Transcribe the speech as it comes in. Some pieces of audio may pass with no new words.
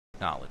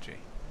technology.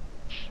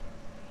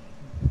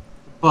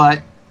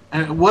 But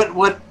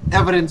what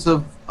evidence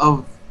of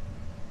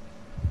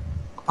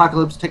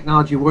apocalypse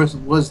technology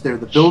was there?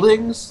 The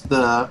buildings,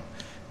 the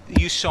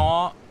You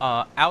saw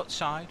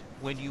outside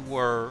when you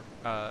were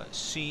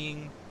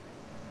seeing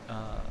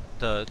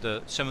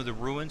the some of the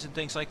ruins and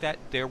things like that.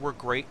 There were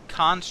great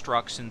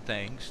constructs and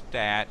things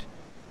that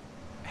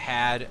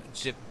had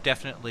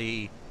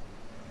definitely,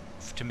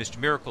 to Mr.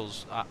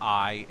 Miracle's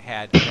eye,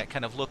 had that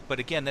kind of look. But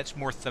again, that's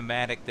more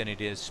thematic than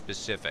it is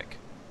specific.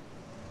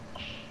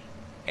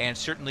 And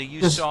certainly,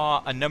 you just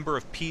saw a number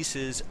of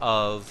pieces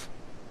of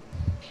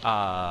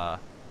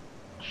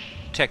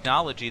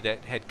technology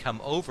that had come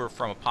over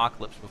from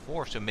Apocalypse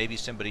before, so maybe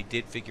somebody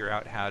did figure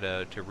out how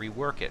to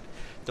rework it.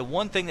 The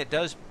one thing that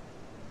does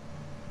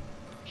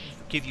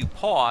give you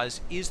pause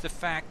is the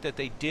fact that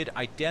they did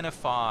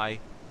identify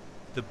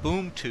the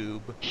boom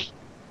tube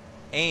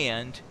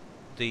and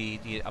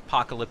the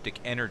apocalyptic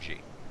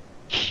energy.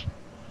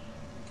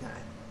 okay.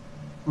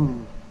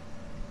 Hmm.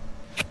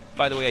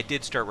 By the way, I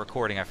did start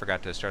recording. I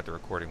forgot to start the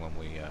recording when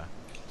we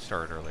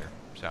started earlier,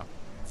 so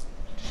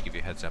just give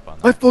you a heads up on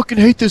that. I fucking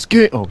hate this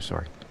game. Oh,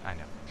 sorry. I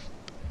know.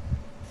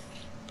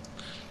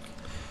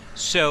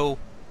 So,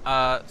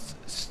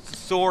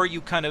 Thor,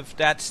 you kind of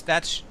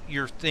that's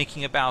you're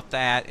thinking about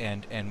that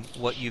and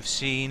what you've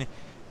seen.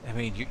 I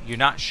mean, you're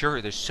not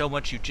sure. There's so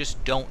much you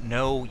just don't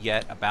know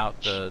yet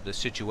about the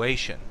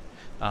situation.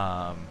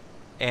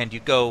 And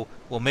you go,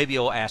 well, maybe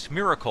I'll ask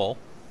Miracle.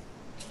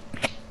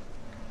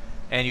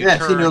 And you Yes,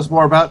 turn, he knows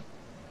more about.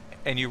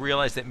 and you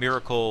realize that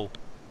Miracle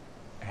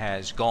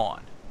has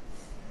gone.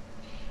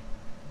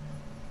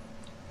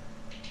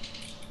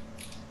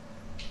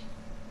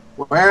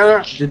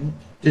 Where did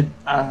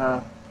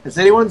has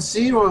anyone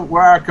seen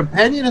where our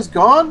companion has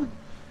gone?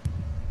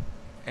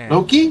 And,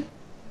 Loki?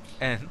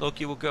 And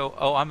Loki will go,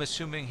 oh, I'm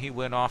assuming he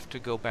went off to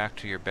go back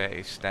to your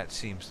base. That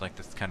seems like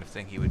the kind of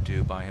thing he would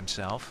do by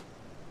himself.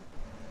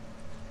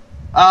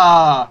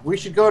 We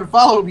should go and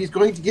follow him. He's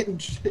going to get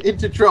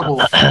into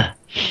trouble.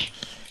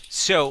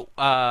 So,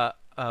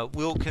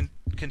 we'll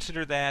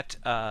consider that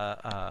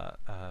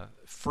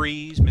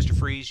Freeze, Mr.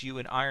 Freeze, you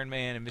and Iron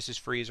Man and Mrs.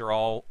 Freeze are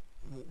all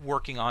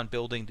working on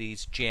building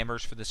these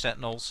jammers for the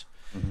Sentinels.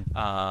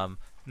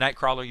 Mm-hmm.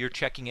 Nightcrawler, you're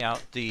checking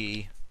out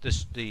the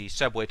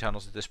subway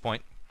tunnels at this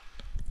point.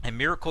 And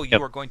Miracle, you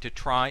Yep. are going to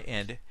try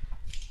and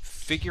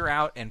figure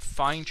out and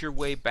find your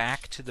way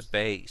back to the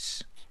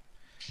base.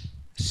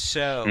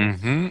 So,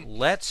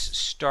 let's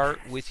start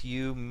with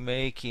you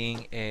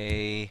making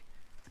a...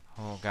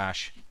 Oh,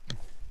 gosh.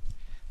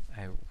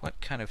 What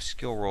kind of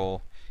skill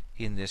roll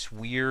in this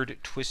weird,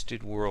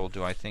 twisted world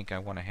do I think I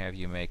want to have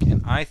you make?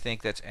 And I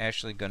think that's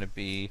actually going to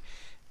be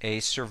a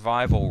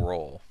survival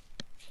roll.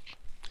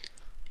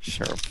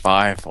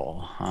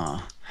 Survival,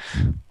 huh?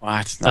 Well,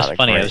 that's not That's a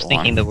funny. I great was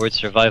thinking the one. word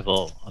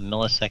survival a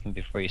millisecond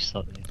before you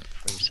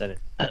said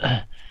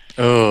it.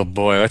 Oh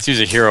boy, let's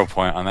use a hero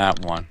point on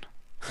that one.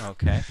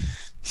 Okay.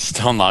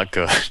 Still not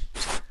good.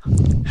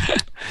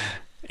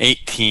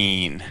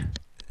 18.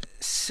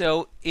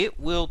 So it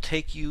will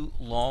take you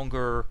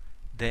longer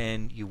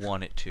than you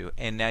want it to,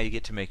 and now you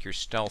get to make your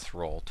stealth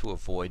roll to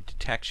avoid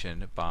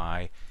detection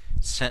by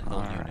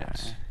Sentinel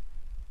units.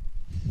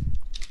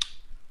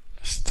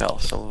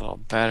 Stealth's a little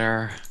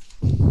better.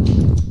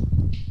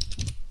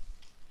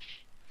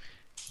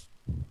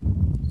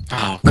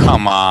 Oh,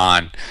 come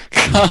on.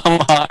 Come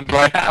on, do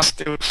I have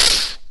to?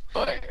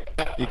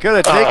 You could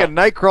have taken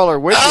Nightcrawler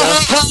with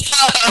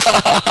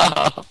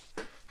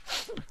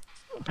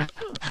you.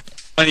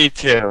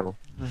 22.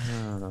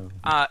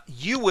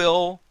 You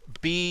will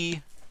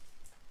be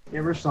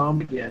Never saw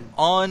him again.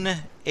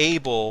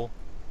 unable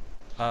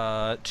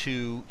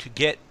to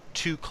get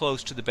too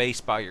close to the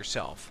base by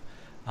yourself.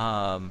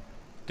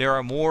 There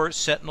are more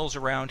Sentinels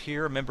around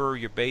here. Remember,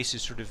 your base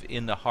is sort of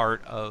in the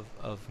heart of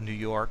New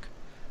York.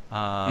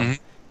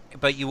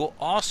 But you will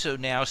also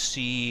now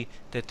see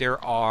that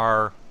there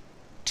are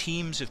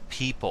teams of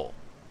people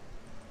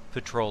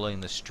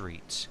patrolling the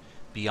streets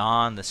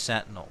beyond the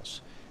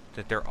Sentinels.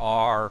 That there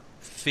are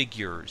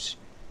figures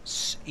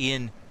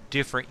in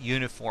different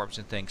uniforms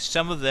and things.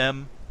 Some of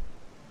them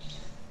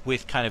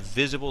with kind of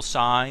visible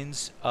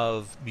signs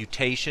of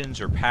mutations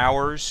or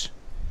powers.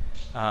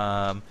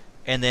 And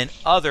then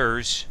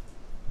others,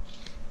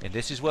 and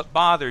this is what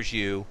bothers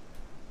you,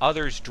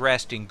 others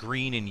dressed in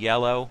green and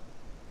yellow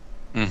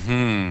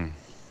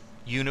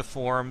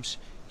uniforms.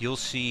 You'll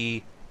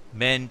see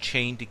men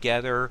chained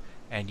together,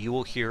 and you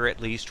will hear at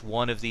least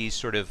one of these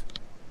sort of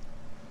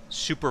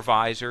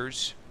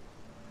supervisors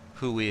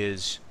who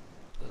is,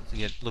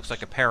 it looks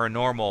like a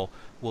paranormal,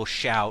 will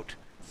shout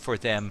for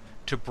them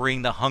to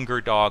bring the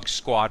Hunger Dog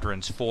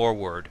squadrons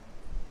forward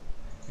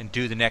and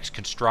do the next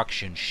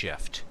construction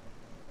shift.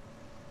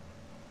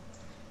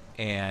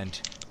 And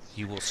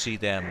you will see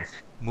them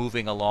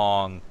moving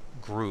along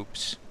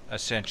groups,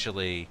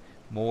 essentially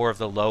more of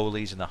the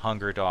lowlies and the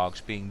Hunger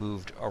Dogs being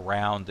moved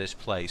around this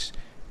place.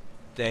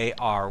 They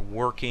are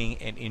working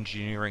and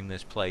engineering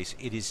this place.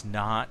 It is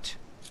not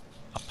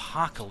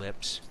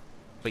apocalypse,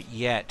 but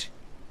yet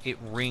it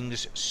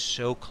rings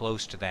so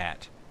close to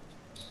that.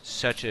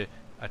 Such a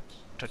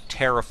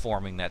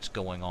terraforming that's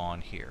going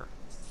on here.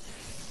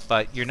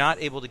 But you're not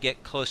able to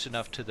get close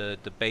enough to the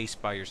base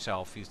by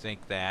yourself. You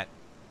think that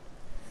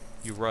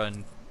you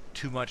run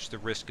too much the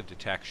risk of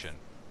detection.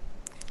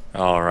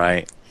 All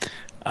right.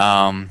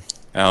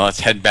 Let's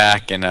head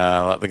back and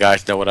let the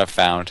guys know what I've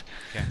found.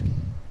 Okay.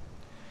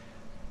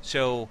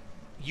 So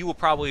you will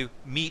probably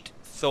meet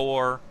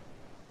Thor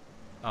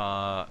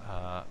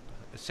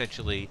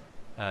essentially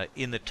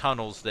in the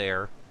tunnels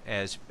there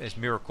as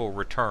Miracle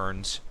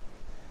returns.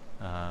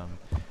 And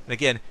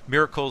again,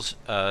 Miracle's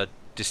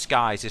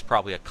disguise is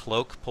probably a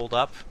cloak pulled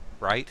up,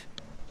 right?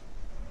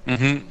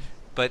 Mm-hmm.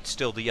 But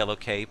still the yellow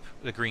cape,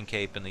 the green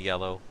cape and the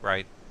yellow,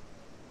 right?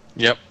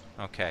 Yep.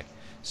 Okay.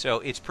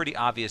 So it's pretty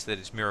obvious that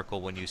it's Miracle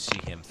when you see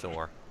him,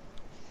 Thor.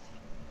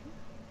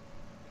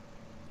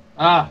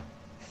 Ah,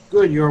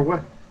 good.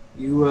 You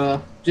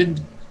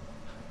didn't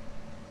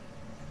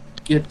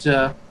get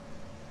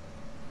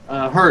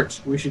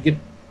hurt. We should get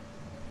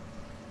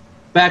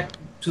back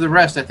to the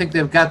rest. I think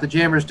they've got the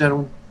jammers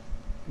done.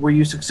 Were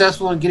you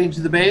successful in getting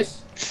to the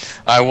base?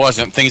 I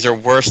wasn't. Things are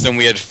worse than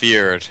we had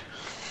feared.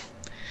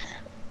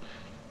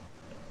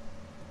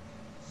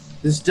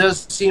 This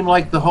does seem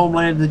like the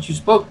homeland that you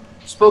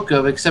spoke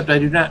of, except I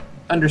do not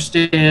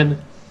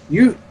understand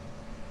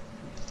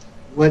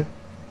what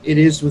it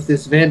is with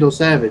this Vandal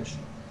Savage.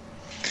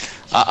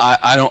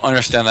 I don't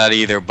understand that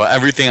either, but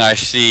everything I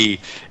see,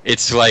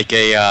 it's like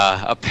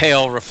a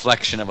pale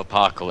reflection of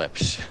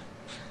Apocalypse.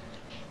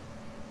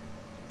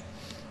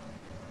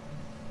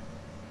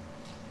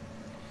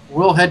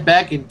 We'll head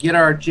back and get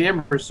our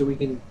jammers so we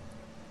can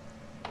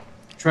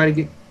try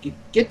to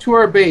get to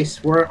our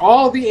base where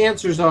all the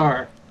answers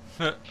are.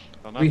 Well,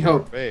 not We to our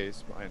hope.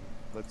 Base. Fine.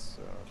 Let's.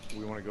 Do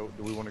we want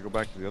to go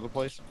back to the other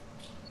place?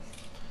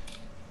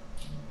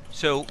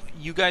 So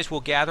you guys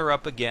will gather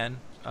up again.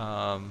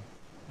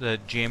 The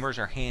jammers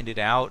are handed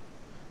out.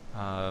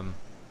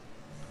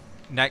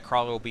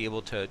 Nightcrawler will be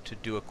able to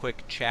do a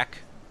quick check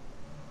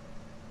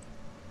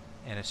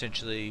and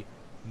essentially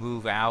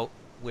move out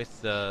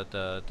with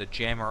the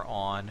jammer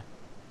on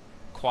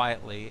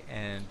quietly,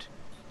 and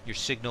your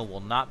signal will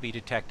not be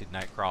detected,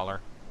 Nightcrawler.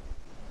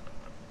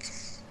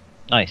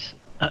 Nice.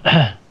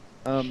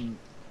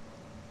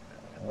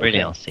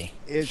 Brilliant. See.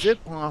 Is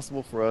it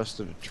possible for us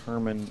to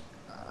determine?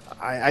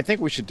 I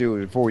think we should do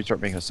it before we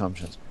start making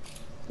assumptions.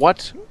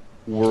 What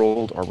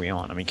world are we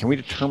on? I mean, can we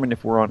determine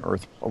if we're on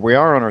Earth? We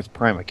are on Earth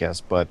Prime, I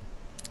guess, but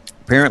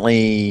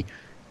apparently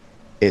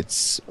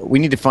we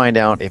need to find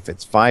out if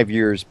it's 5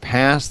 years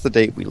past the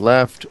date we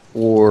left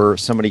or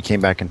somebody came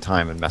back in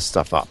time and messed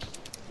stuff up.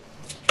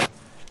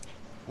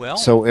 Well,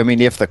 So, I mean,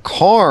 if the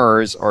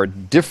cars are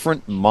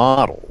different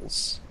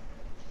models,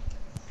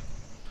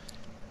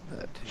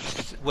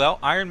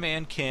 Iron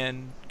Man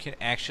can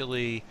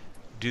actually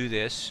do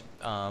this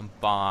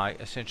by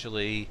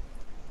essentially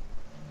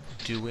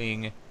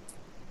doing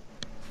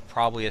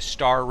probably a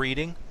star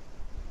reading,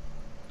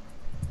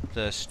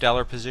 the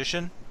stellar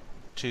position,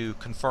 to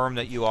confirm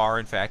that you are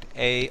in fact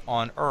A,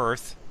 on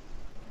Earth,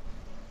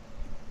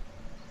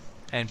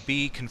 and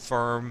B,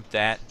 confirm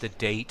that the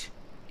date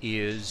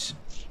is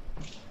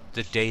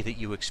the day that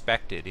you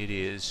expected. It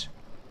is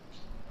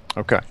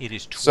okay.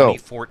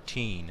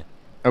 2014.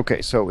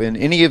 Okay, so in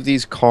any of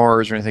these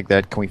cars or anything like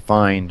that, can we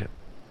find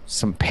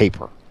some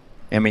paper?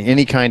 I mean,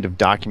 any kind of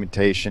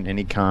documentation,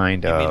 any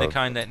kind You of... mean the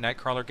kind that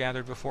Nightcrawler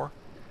gathered before?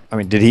 I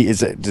mean,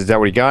 is that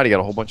what he got? He got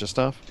a whole bunch of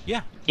stuff?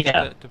 Yeah.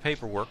 Yeah. The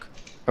paperwork.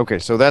 Okay,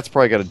 so that's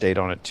probably got a date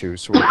on it too,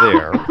 so we're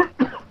there.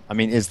 I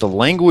mean, is the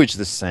language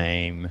the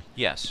same?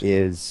 Yes.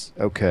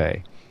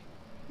 Okay.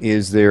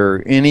 Is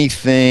there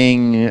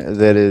anything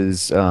that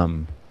is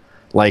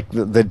like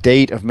the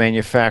date of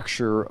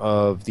manufacture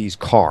of these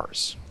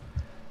cars?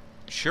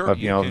 Sure. Of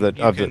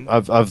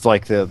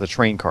the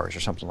train cars or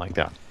something like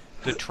that.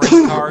 The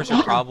train cars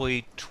are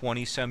probably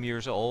 20-some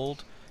years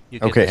old. You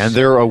get Okay, the and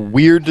they're a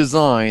weird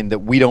design that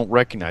we don't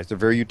recognize. They're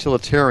very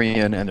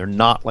utilitarian, and they're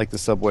not like the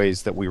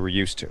subways that we were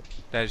used to.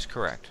 That is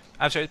correct.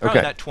 I'm sorry, probably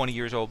Okay. not 20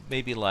 years old,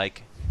 maybe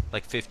like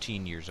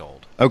 15 years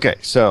old. Okay,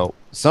 so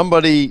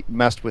somebody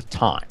messed with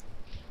time,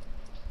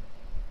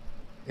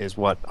 is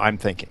what I'm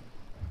thinking.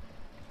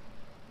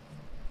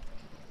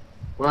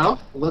 Well,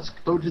 let's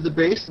go to the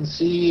base and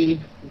see.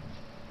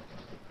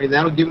 I mean,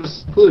 that'll give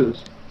us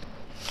clues.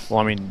 Well,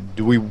 I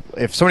mean,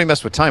 if somebody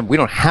messed with time, we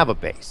don't have a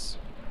base.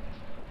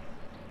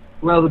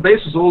 Well, the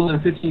base was older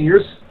than 15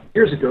 years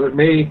ago.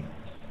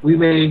 We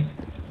may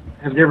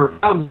have never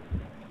found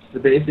the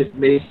base. It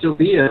may still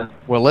be a.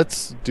 Well,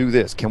 let's do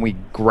this. Can we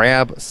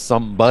grab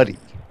somebody?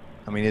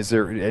 I mean,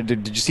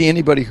 did you see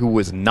anybody who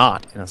was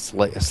not in a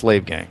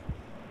slave gang?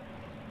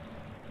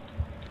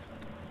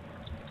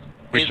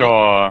 We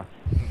saw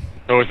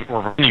those that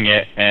were running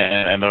it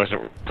and those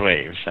that were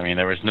slaves. I mean,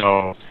 there was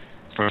no,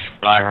 from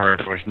what I heard,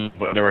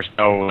 there was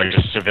no like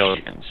just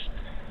civilians.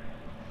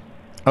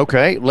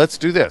 Okay, let's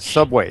do this.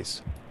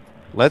 Subways.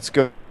 Let's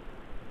go.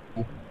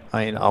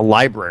 A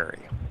library.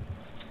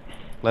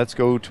 Let's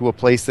go to a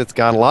place that's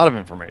got a lot of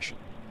information.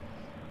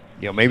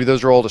 maybe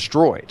those are all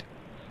destroyed.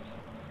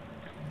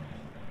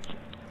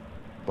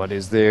 But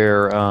is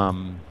there,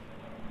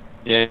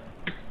 Yeah,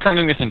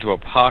 turning this into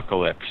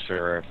apocalypse,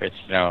 or if it's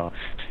the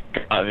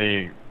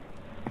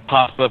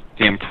apocalypse,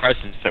 the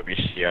impressions that we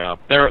see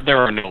there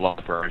are no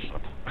longer birds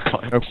of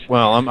apocalypse.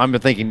 well, I'm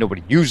thinking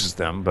nobody uses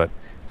them, but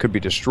could be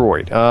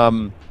destroyed.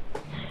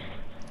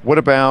 What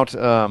about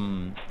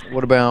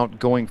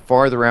going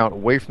farther out,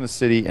 away from the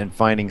city, and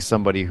finding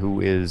somebody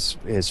who is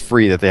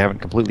free, that they haven't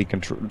completely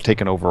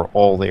taken over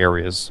all the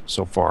areas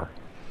so far?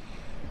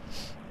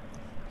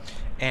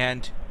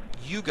 And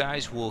you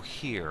guys will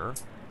hear,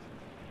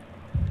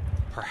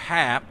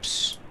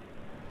 perhaps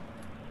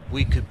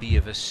we could be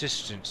of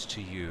assistance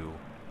to you,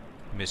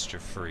 Mr.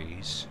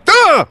 Freeze.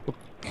 Ah!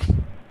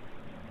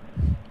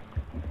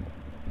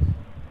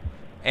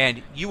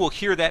 And you will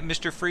hear that,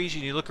 Mr. Freeze,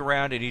 and you look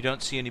around and you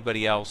don't see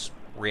anybody else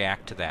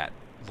react to that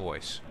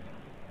voice.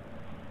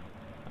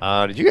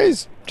 Did you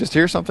guys just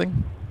hear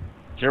something?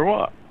 Hear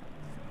what?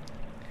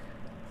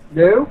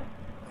 No?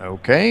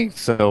 Okay,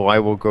 so I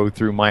will go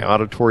through my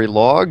auditory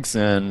logs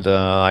and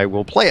I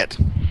will play it.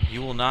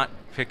 You will not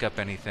pick up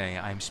anything.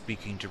 I'm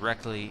speaking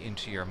directly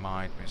into your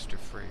mind, Mr.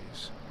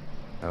 Freeze.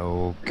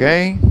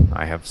 Okay,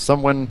 I have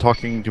someone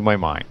talking to my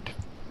mind.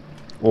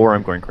 Or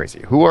I'm going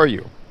crazy. Who are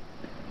you?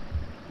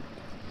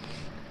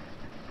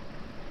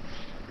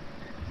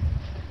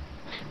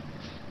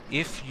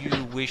 If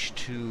you wish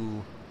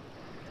to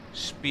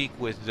speak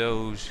with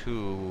those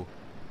who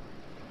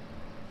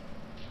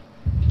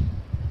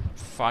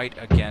fight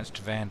against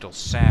Vandal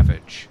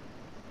Savage,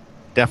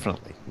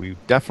 Definitely. We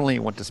definitely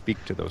want to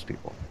speak to those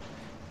people.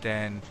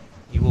 then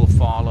you will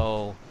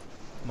follow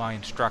my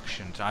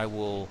instructions. I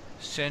will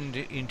send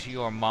into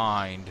your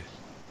mind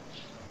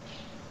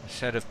a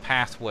set of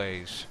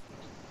pathways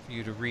for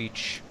you to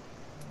reach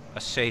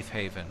a safe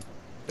haven.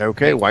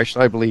 Okay, why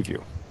should I believe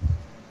you?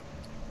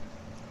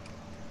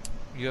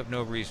 You have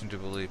no reason to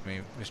believe me,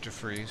 Mr.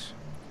 Freeze,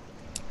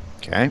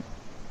 Okay.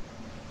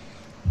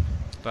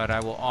 but I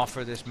will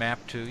offer this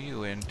map to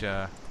you, and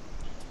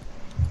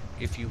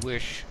if you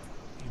wish,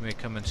 you may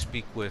come and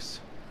speak with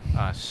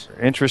us.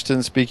 We're interested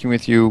in speaking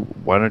with you.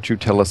 Why don't you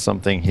tell us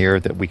something here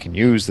that we can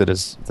use that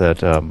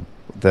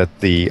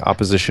the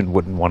opposition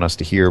wouldn't want us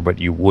to hear, but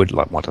you would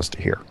want us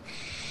to hear?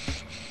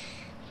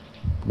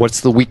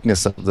 What's the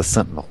weakness of the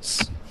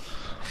Sentinels?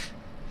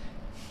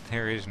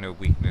 There is no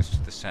weakness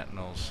to the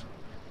Sentinels,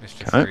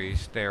 Mr. Okay.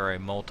 Freeze. They are a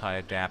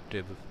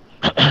multi-adaptive,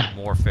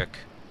 morphic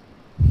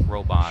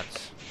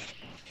robots.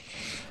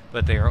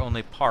 But they are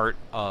only part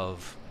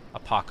of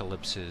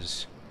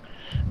Apocalypse's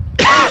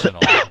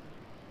arsenal.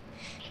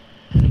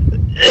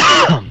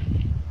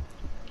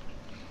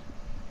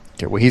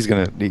 Okay, well he's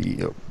gonna.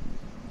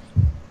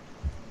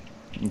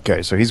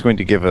 Okay, so he's going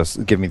to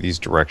give me these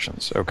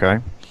directions. Okay.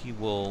 He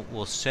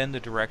will send the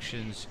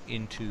directions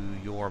into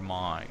your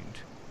mind.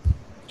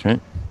 Okay.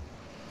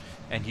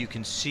 And you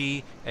can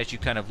see, as you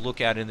kind of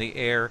look out in the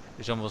air,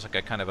 there's almost like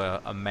a kind of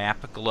a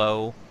map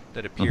glow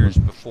that appears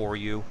before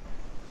you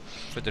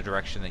for the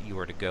direction that you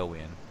are to go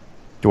in.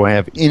 Do I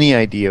have any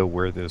idea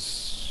where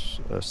this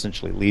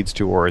essentially leads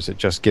to, or is it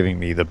just giving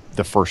me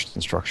the first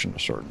instruction to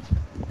certain?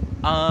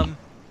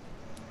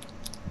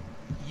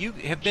 You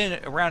have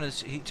been around.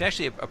 It's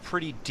actually a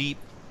pretty deep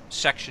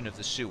section of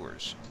the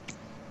sewers.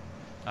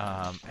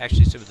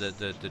 Actually, some of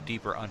the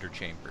deeper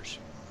underchambers.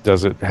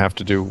 Does it have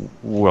to do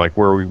like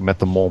where we met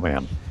the mole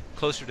man?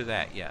 Closer to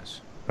that, yes.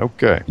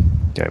 Okay.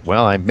 Okay.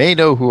 Well, I may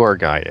know who our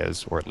guy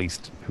is, or at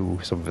least who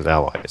some of his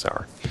allies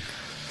are,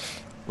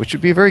 which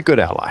would be a very good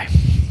ally.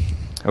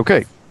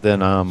 Okay. Then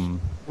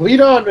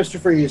Lead on, Mr.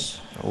 Freeze.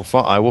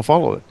 I will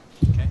follow it.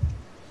 Okay.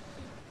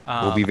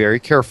 We'll be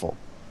very careful.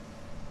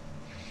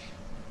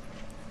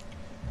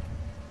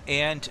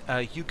 And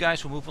you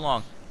guys will move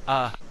along.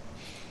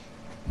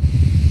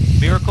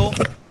 Miracle,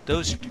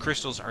 those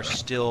crystals are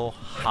still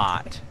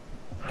hot,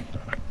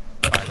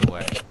 by the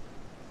way.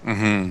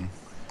 Mm-hmm.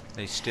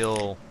 They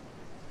still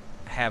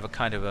have a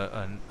kind of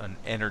an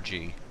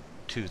energy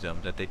to them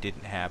that they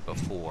didn't have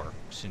before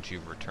since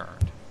you've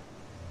returned.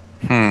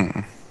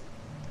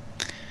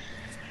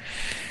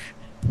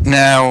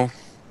 Now,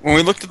 when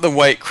we looked at the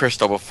white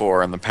crystal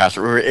before in the past,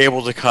 we were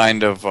able to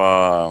kind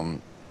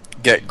of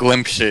get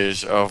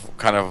glimpses of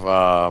kind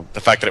of the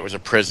fact that it was a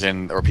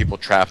prison. There were people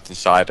trapped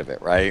inside of it,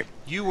 right?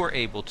 You were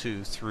able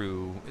to,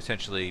 through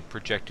essentially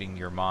projecting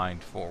your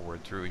mind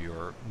forward through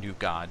your new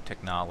god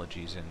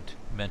technologies and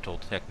mental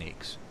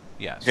techniques.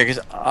 Yes. Okay,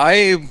 because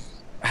I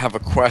have a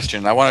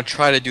question. I want to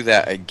try to do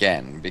that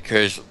again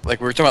because, like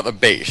we were talking about the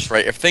base,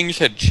 right? If things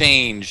had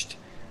changed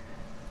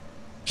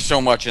so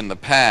much in the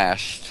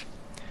past,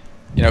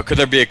 could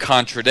there be a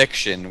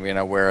contradiction,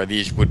 where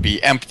these would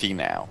be empty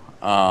now?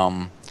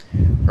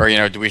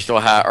 Or, do we still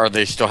have, or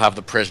they still have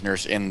the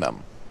prisoners in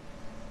them?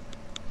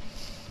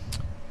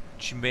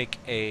 You make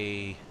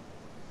a,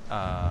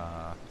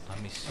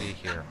 let me see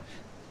here.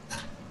 I'm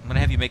going to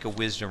have you make a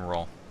wisdom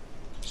roll.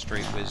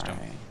 Straight wisdom.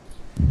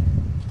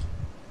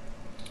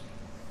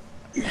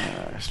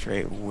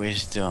 Straight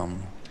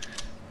wisdom.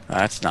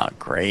 That's not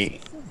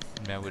great.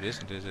 No, it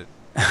isn't, is it?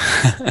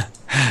 That's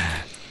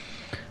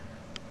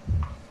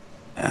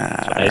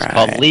why it's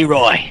called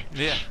Leroy.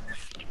 Yeah.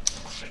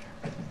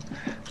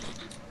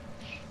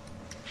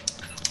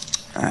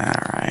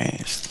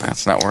 Alright, so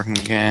that's not working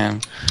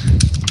again.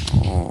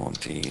 Oh,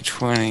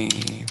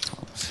 D20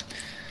 plus.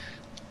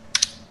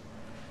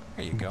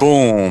 There you go.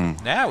 Boom!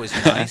 Now is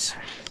nice.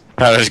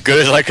 About as good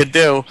as I could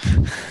do.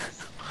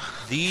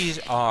 These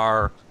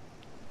are,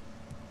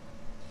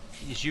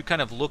 as you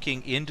kind of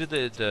looking into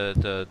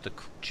the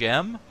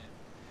gem,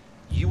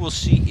 you will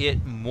see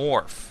it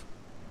morph.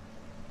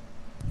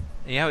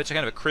 You know, it's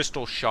kind of a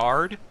crystal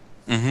shard.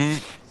 Mm-hmm.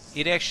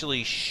 It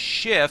actually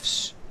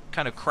shifts,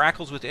 kind of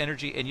crackles with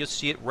energy, and you'll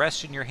see it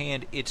rest in your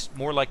hand. It's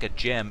more like a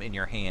gem in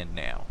your hand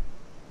now.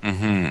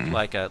 Mm-hmm.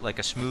 Like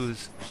a smooth,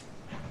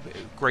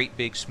 great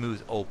big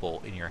smooth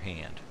opal in your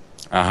hand.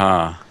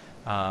 Uh-huh.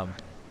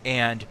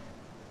 And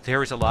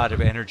there is a lot of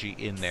energy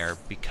in there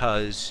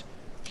because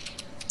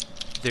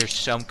there's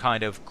some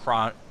kind of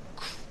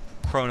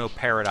chrono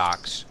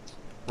paradox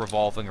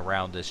revolving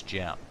around this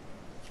gem.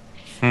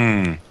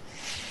 Hmm.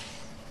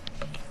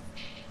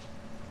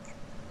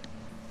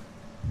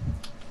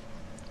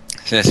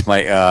 This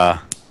might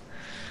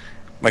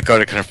go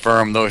to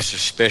confirm those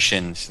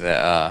suspicions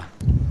that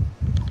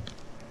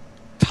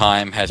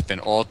time has been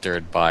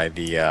altered by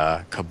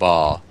the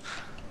cabal.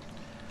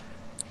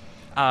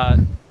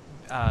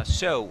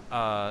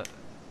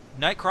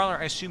 Nightcrawler,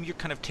 I assume you're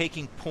kind of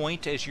taking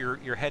point as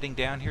you're heading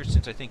down here,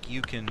 since I think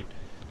you can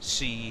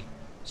see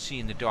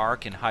in the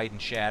dark and hide in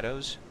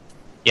shadows.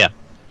 Yeah.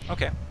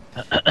 Okay.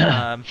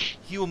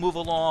 He will move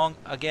along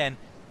again.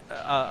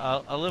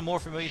 A little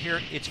more familiar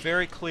here. It's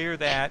very clear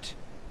that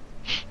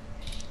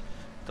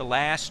the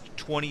last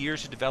 20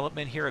 years of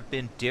development here have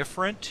been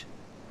different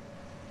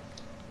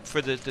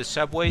for the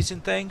subways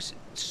and things.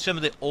 Some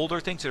of the older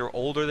things that are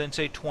older than,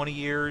 say, 20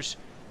 years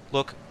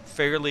look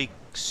fairly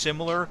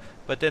similar,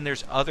 but then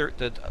there's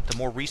the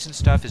more recent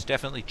stuff has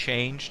definitely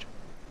changed.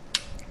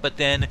 But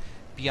then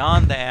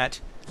beyond that,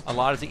 a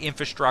lot of the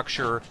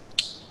infrastructure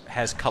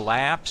has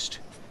collapsed.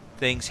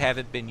 Things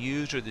haven't been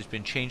used, or there's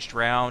been changed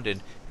around,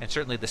 and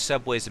certainly the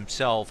subways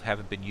themselves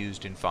haven't been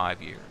used in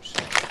 5 years.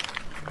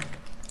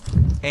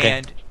 Okay.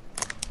 And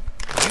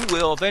you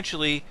will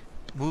eventually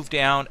move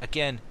down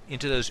again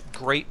into those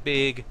great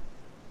big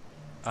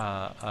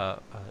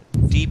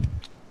deep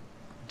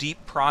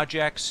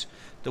projects,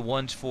 the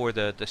ones for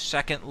the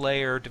second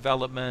layer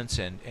developments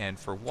and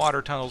for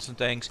water tunnels and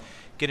things.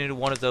 Get into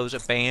one of those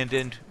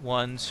abandoned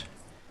ones,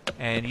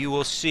 and you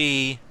will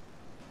see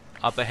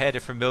up ahead a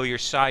familiar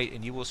sight,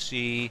 and you will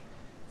see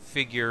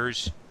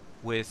figures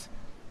with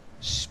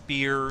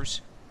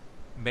spears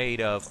made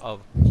of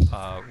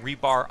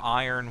rebar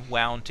iron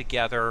wound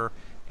together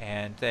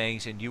and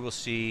things, and you will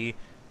see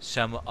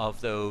some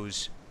of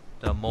those,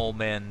 the mole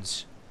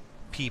men's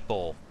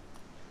people,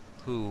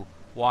 who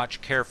watch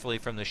carefully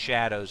from the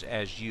shadows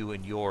as you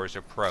and yours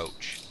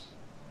approach.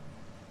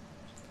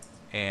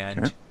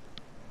 And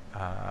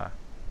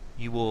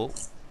you will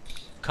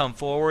come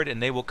forward,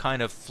 and they will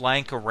kind of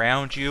flank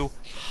around you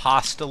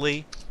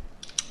hostilely.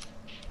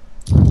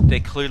 They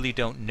clearly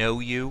don't know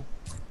you.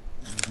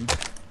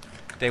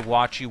 They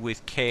watch you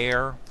with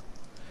care.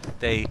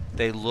 They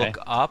look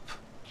up,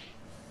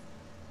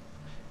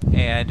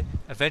 and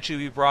eventually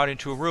be brought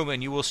into a room,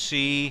 and you will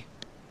see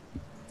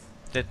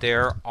that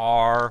there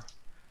are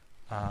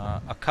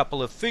a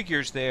couple of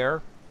figures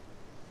there.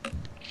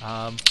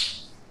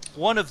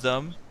 One of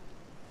them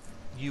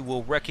you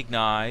will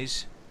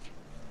recognize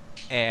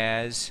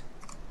as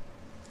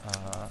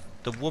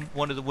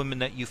one of the women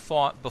that you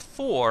fought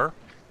before.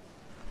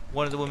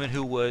 One of the women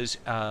who was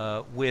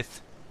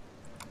with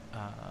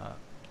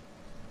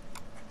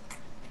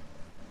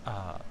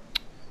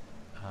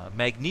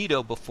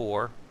Magneto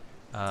before,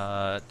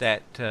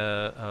 that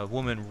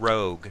woman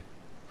Rogue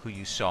who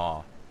you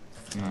saw.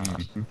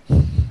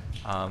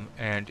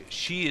 And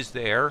she is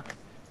there,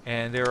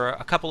 and there are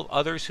a couple of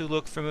others who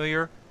look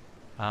familiar.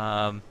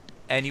 And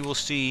you will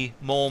see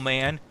Mole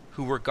Man,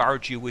 who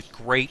regards you with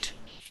great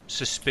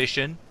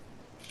suspicion.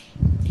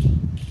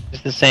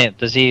 It's the same.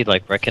 Does he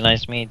like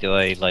recognize me? Do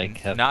I like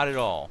have? Not at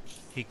all.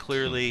 He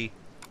clearly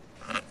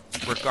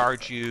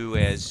regards you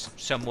as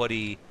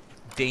somebody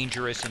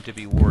dangerous and to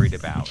be worried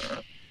about.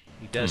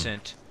 He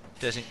doesn't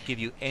give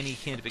you any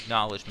hint of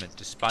acknowledgement,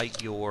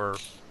 despite your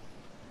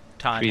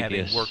time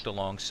having worked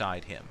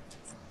alongside him.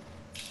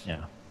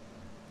 Yeah.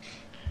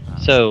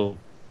 So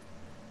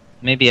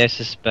maybe I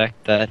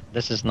suspect that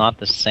this is not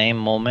the same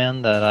Mole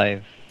Man that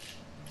I've.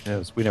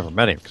 Yes, we never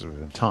met him because we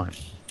were in time.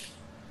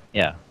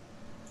 Yeah.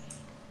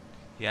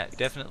 Yeah,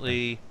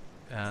 definitely.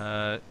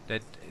 That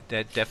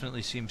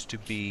definitely seems to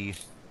be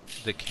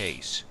the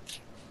case.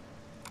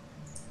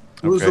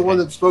 Who was the one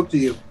that spoke to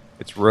you?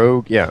 It's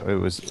Rogue. Yeah, it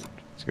was.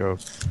 Let's go.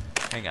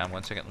 Hang on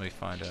 1 second. Let me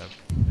find a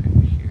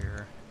picture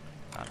here.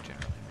 Not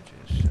general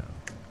images. So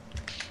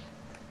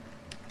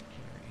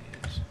here he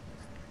is.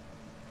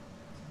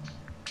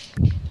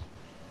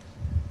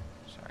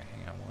 Sorry,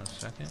 hang on 1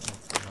 second. We'll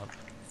pull up.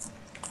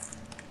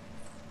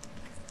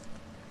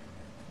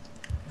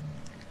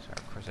 Sorry,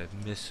 of course I've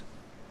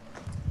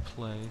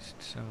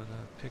misplaced some of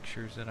the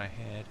pictures that I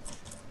had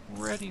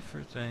ready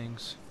for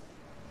things.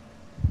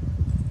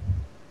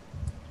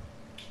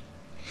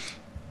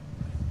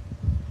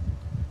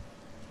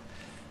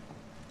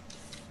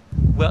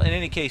 Well, in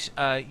any case,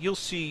 you'll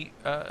see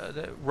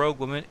the rogue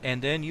woman,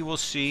 and then you will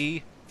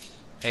see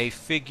a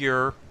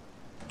figure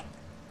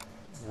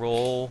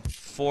roll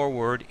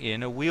forward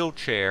in a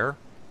wheelchair,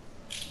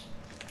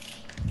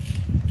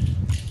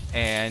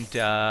 and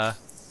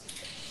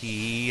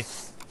he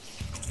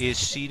is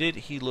seated.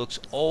 He looks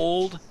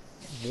old,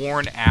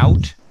 worn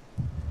out.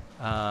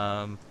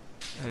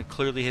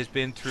 Clearly has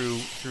been through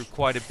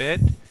quite a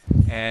bit,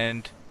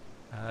 and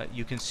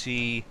you can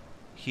see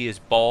he is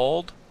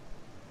bald.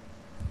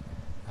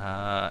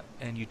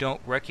 And you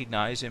don't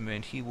recognize him,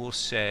 and he will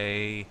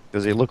say...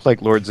 Does he look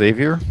like Lord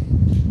Xavier?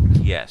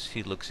 Yes,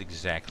 he looks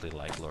exactly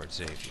like Lord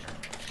Xavier.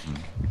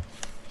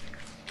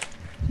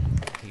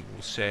 He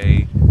will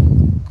say,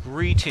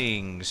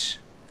 "Greetings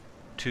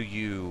to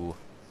you,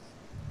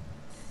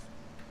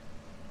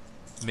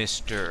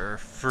 Mr.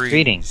 Freeze."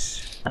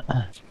 Greetings.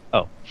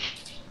 Oh.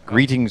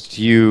 Greetings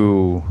to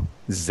you,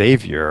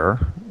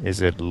 Xavier.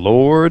 Is it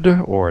Lord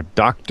or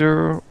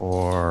Doctor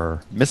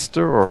or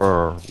Mister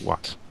or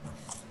what?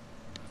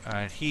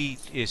 He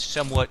is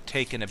somewhat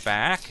taken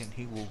aback, and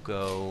he will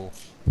go,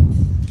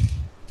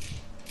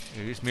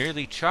 "It is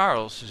merely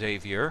Charles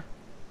Xavier."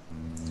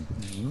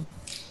 Mm-hmm.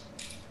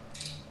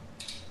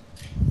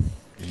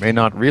 You may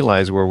not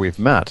realize where we've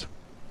met.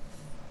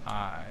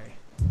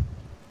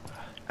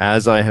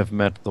 As I have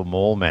met the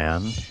Mole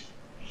Man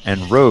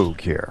and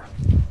Rogue here.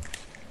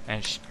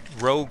 And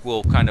Rogue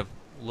will kind of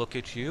look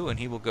at you, and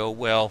he will go,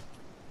 "Well,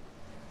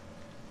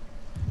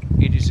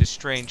 it is a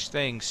strange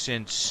thing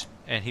since..."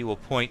 And he will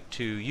point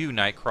to you,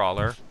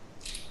 Nightcrawler.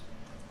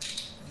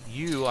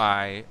 "You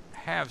I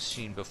have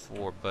seen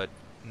before, but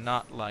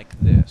not like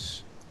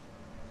this."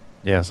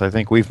 Yes, I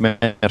think we've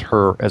met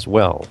her as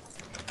well.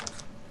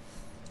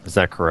 Is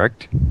that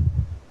correct?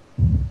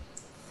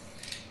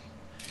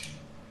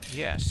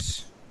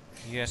 Yes.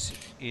 Yes,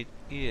 it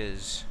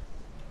is.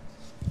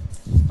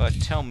 But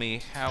tell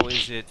me, how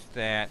is it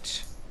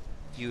that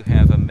you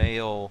have a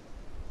male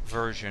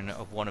version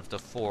of one of the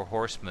four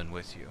horsemen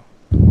with you?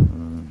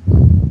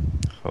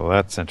 Well,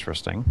 that's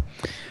interesting.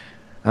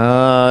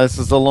 This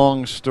is a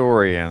long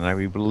story, and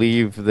we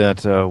believe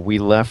that we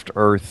left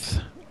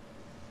Earth...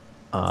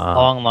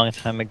 long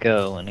time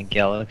ago in a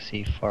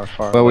galaxy far,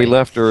 far away. Well, we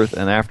left Earth,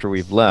 and after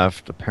we've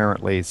left,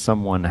 apparently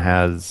someone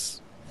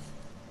has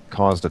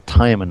caused a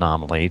time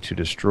anomaly to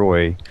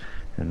destroy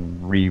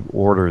and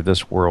reorder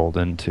this world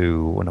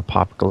into an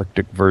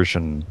apocalyptic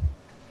version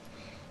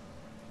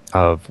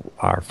of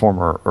our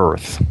former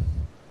Earth.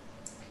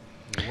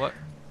 What?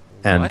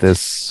 And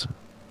this...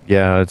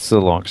 Yeah, it's a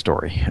long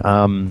story.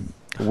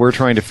 We're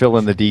trying to fill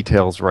in the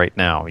details right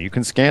now. You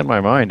can scan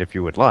my mind if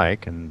you would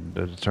like and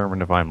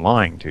determine if I'm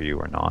lying to you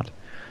or not.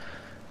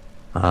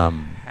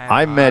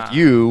 I met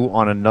you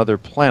on another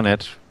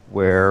planet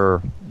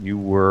where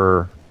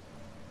you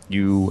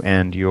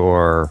and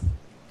your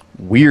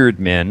weird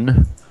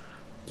men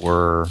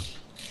were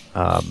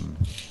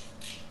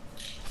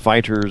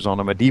fighters on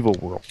a medieval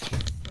world.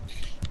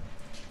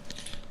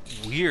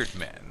 Weird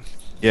men?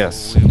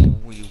 Yes.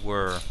 We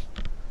were...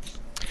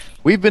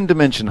 We've been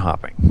dimension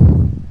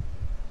hopping.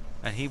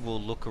 And he will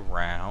look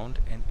around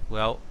and,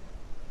 well,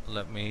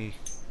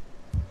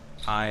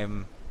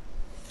 I'm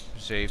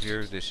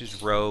Xavier, this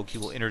is Rogue. He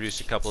will introduce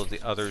a couple of the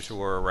others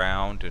who are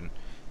around, and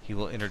he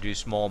will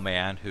introduce Mole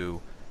Man, who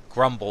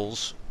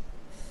grumbles.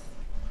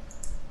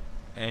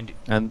 And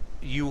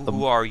you,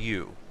 who are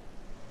you?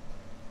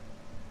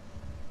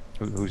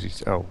 Who's he?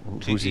 Oh,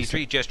 who's he?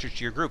 He gestures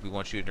to your group. He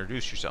wants you to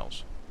introduce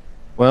yourselves.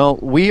 Well,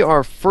 we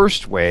are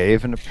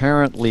Firstwave, and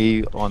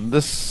apparently on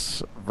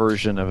this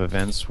version of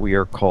events we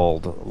are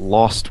called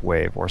Lost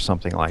Wave or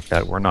something like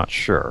that. We're not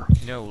sure.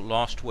 No,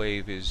 Lost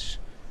Wave is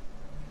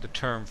the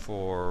term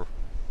for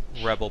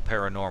rebel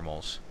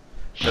paranormals.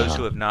 Those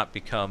who have not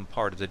become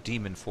part of the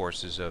demon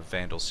forces of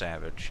Vandal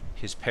Savage,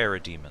 his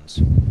parademons.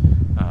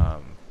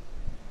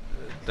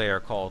 They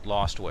are called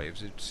Lost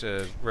Waves. It's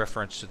a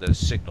reference to the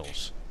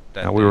signals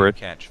that they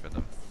catch for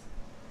them.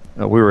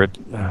 We were at...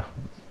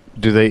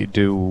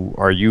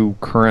 Are you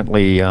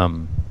currently,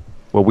 well,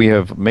 we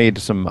have made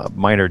some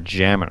minor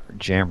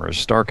jammers.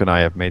 Stark and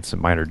I have made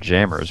some minor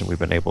jammers, and we've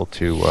been able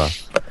to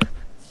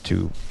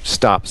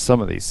stop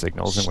some of these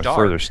signals. And with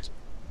further...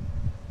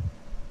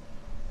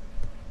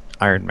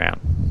 Iron Man.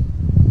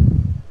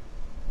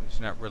 He's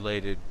not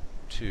related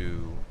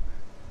to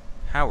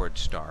Howard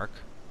Stark,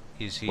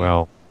 is he?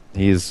 Well,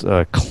 he's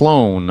a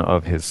clone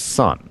of his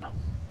son.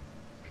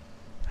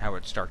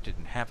 Howard Stark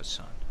didn't have a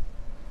son.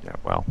 Yeah,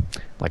 well,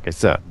 like I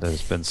said,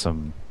 there's been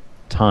some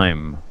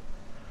time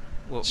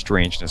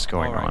strangeness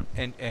going on.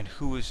 And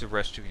who is the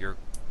rest of your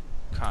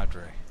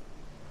cadre?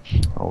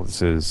 Oh,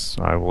 this is...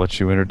 I will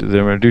let you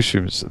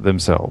introduce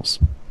themselves.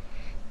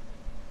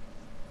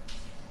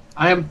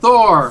 I am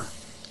Thor,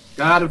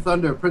 God of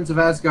Thunder, Prince of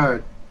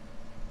Asgard.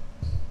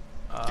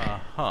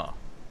 Uh-huh.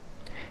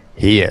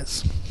 He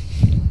is.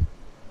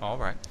 All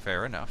right,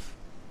 fair enough.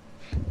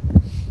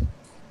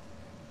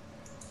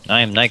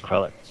 I am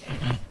Nightcrawler.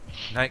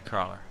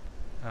 Nightcrawler.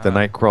 The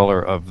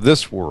Nightcrawler of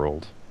this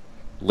world.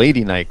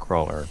 Lady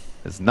Nightcrawler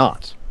is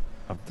not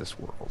of this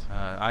world.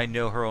 I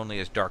know her only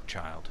as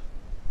Darkchild.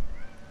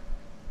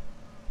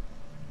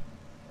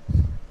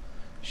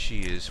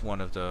 She is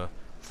one of the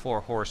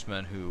 4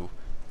 horsemen who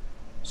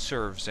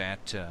serves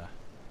at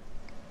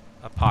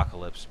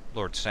Apocalypse,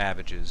 Lord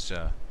Savage's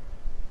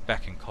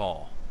beck and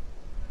call.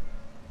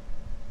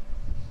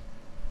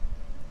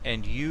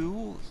 And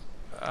you,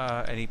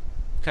 and he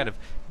kind of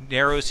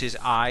narrows his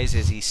eyes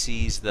as he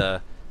sees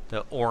the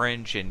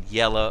orange and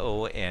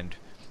yellow and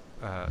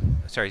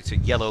sorry, it's a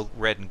yellow,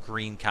 red, and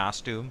green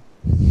costume.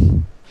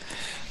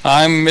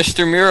 I'm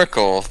Mr.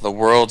 Miracle, the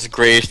world's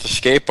greatest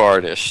escape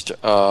artist.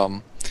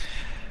 I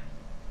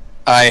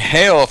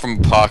hail from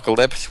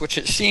Apocalypse, which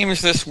it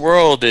seems this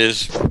world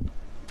is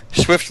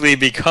swiftly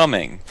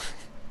becoming.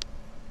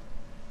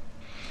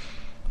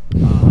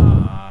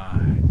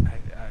 I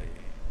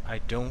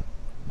don't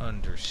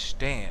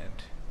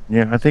understand.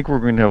 Yeah, I think we're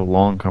going to have a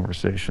long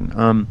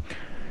conversation.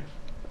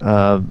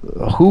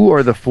 Who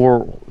are the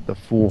four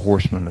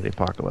horsemen of the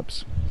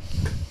apocalypse?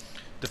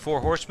 The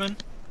 4 horsemen?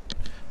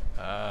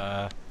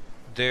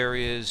 There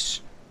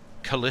is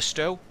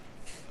Callisto,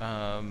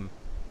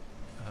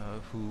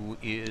 who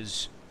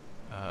is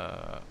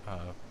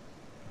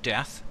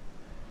Death.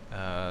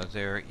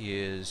 There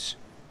is...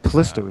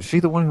 Callisto, is she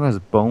the one who has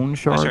bone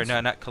shards? sorry,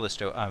 no, not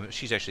Callisto.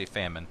 She's actually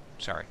Famine.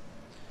 Sorry.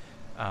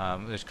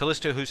 There's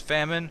Callisto, who's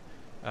Famine.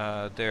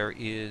 There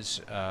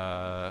is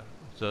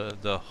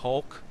the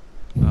Hulk,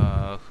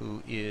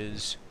 who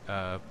is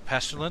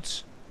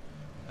Pestilence.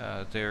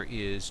 There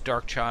is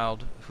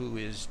Darkchild, who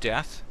is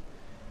Death.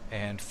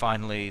 And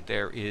finally,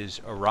 there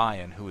is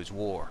Orion, who is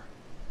War.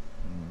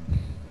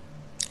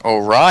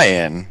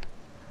 Orion?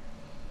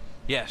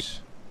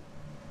 Yes.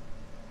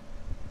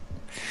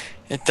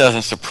 It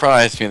doesn't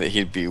surprise me that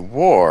he'd be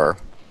War,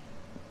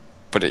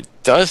 but it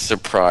does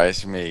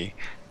surprise me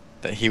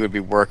that he would be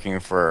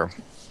working for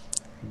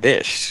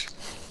this.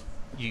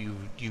 You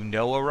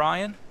know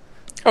Orion?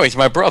 Oh, he's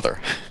my brother.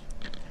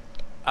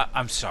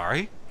 I'm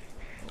sorry.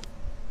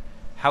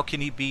 How can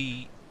he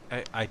be?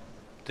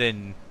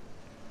 Then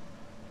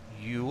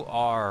you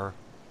are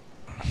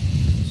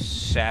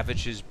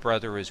Savage's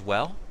brother as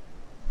well?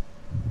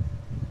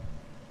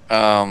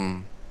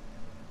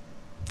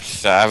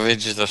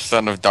 Savage is the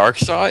son of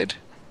Darkseid?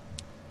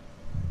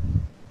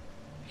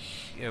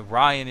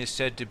 Ryan is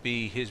said to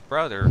be his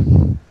brother.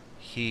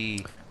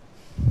 He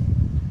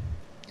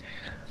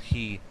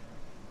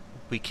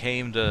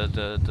became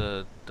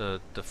the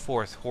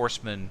 4th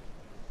horseman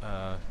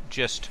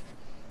just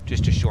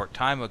a short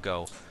time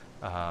ago,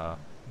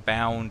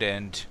 bound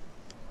and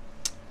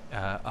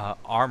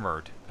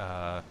armored,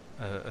 a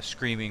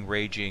screaming,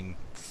 raging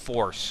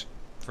force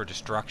for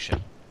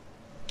destruction.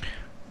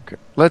 Okay.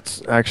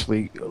 Let's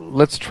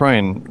try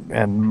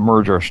and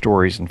merge our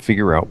stories and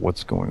figure out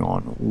what's going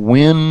on.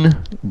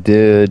 When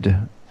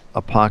did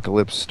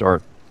Apocalypse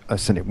start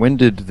ascending? When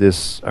did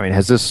this? I mean,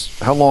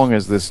 how long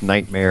has this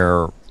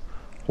nightmare,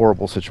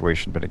 horrible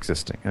situation been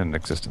in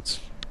existence?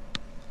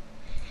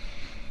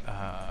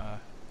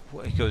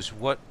 He goes,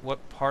 what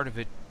part of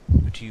it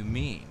do you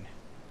mean?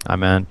 I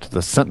meant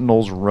the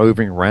Sentinels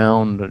roving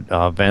around,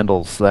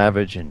 Vandal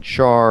Savage in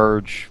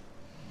charge.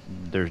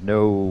 There's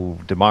no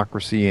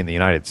democracy in the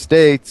United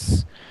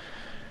States.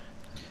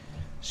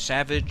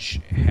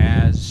 Savage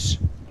has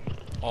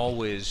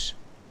always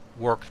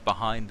worked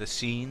behind the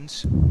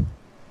scenes.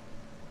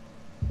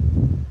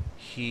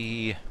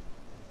 He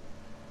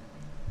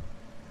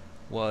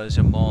was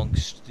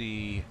amongst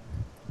the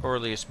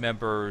earliest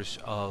members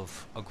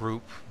of a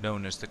group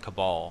known as the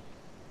Cabal.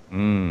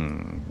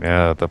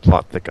 Yeah, the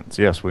plot thickens.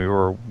 Yes, we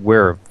were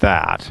aware of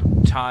that.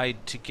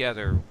 Tied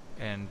together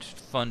and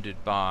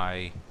funded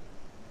by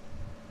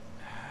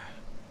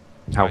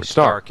Howard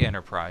Stark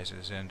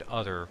Enterprises and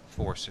other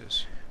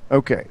forces.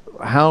 Okay,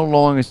 how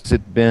long has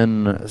it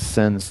been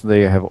since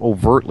they have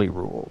overtly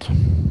ruled?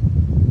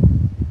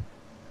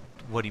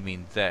 What do you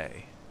mean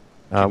they?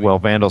 Well,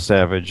 Vandal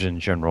Savage in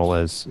general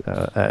as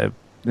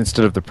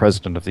instead of the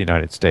President of the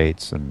United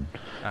States and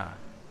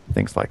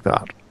things like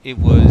that. It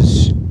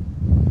was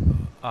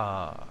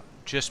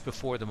just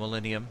before the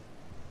millennium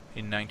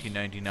in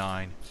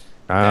 1999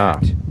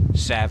 that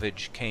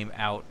Savage came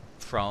out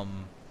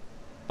from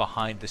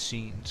behind the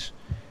scenes,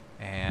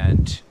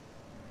 and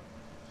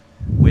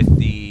with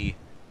the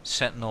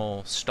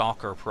Sentinel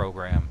Stalker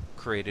program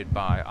created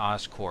by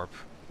Oscorp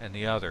and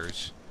the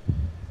others,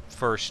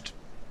 first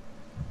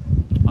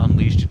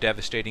unleashed a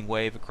devastating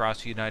wave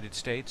across the United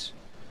States.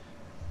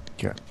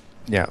 Okay.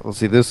 Yeah. Well,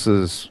 see, this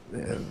is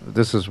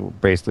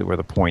basically where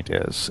the point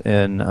is.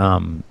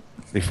 And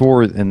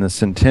before, in the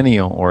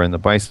centennial or in the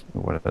in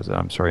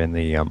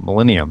the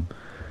millennium,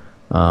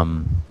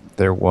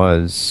 there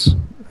was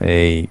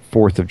a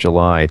 4th of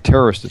July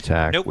terrorist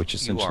attack, Nope, which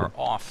essentially you are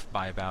off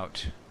by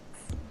about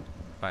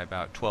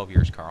 12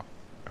 years, Carl.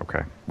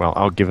 Okay. Well,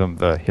 I'll give them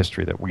the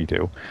history that we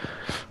do.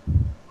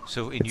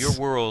 So in your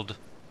world,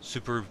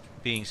 super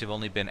beings have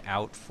only been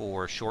out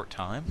for a short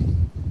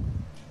time?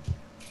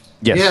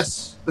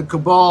 Yes, the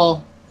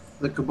cabal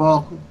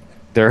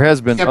There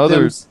has been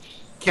others.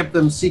 kept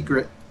them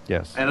secret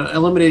Yes. and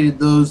eliminated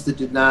those that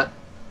did not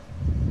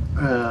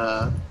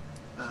uh,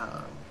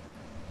 uh,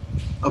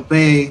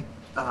 obey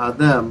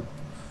them.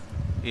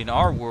 In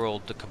our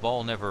world, the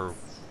Cabal never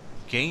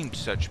gained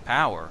such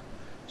power.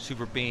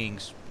 Super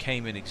beings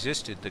came and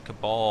existed. The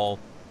Cabal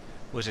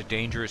was a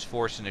dangerous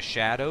force in the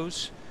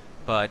shadows,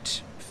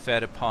 but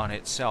fed upon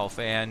itself.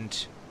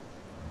 And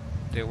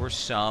there were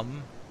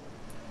some,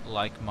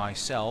 like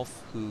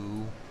myself,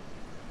 who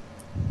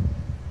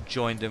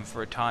joined them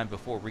for a time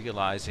before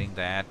realizing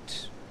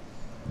that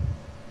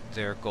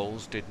their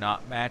goals did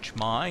not match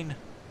mine.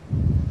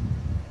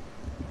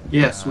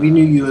 Yes, we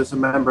knew you as a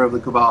member of the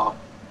cabal.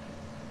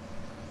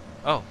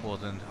 Oh, well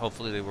then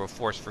hopefully they were a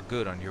force for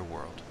good on your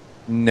world.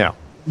 No.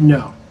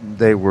 No.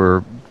 They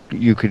were,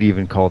 you could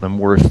even call them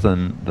worse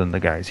than the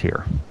guys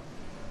here.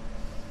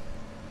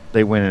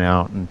 They went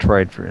out and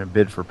tried in a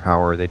bid for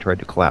power, they tried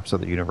to collapse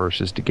other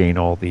universes to gain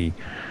all the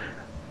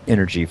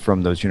energy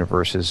from those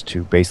universes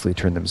to basically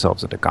turn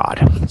themselves into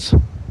gods.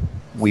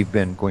 We've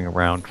been going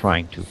around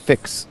trying to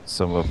fix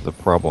some of the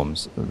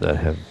problems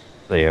that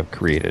they have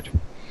created.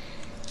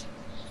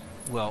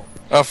 Well,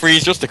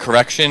 Freeze, just a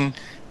correction.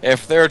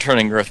 If they're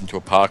turning Earth into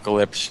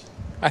apocalypse,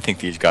 I think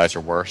these guys are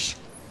worse.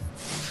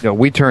 No,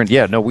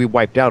 we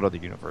wiped out other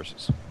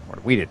universes. Or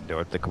we didn't do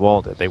it, the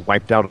Cabal did. They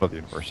wiped out other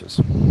universes.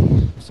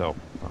 So,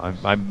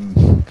 I'm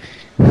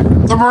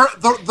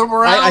The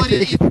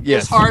morality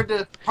yes. is hard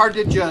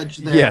to judge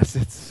there.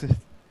 Yes,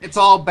 It's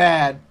all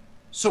bad.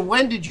 So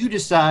when did you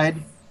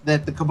decide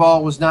that the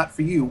cabal was not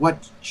for you?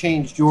 What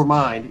changed your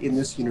mind in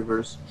this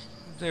universe?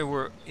 there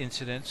were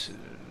incidents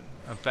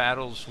of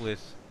battles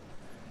with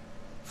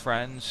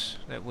friends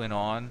that went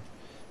on.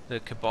 The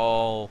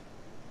Cabal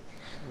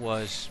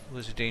was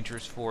a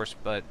dangerous force,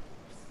 but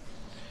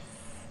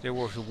there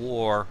was a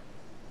war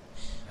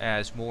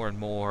as more and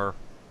more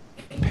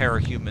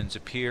parahumans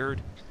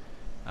appeared.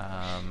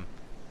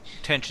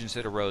 Tensions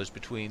that arose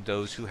between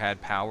those who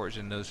had powers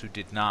and those who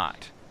did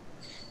not.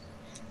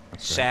 Okay.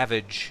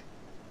 Savage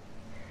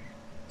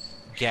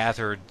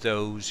gathered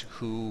those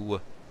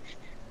who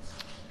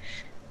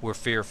were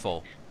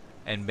fearful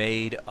and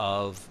made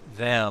of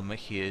them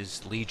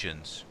his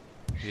legions,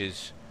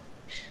 his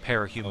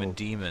parahuman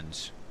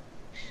demons.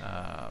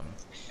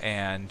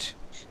 And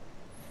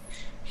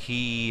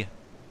he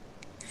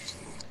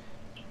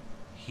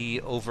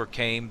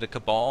overcame the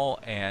Cabal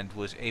and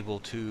was able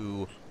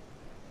to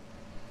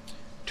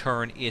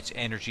turn its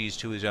energies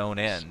to his own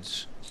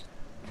ends.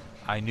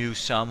 I knew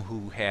some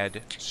who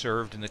had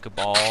served in the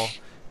Cabal,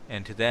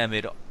 and to them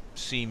it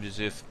seemed as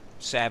if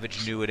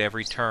Savage knew at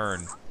every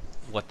turn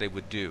what they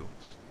would do.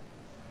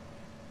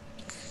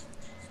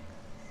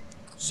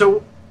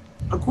 So,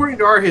 according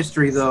to our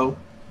history, though,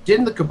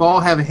 didn't the Cabal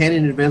have a hand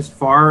in events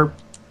far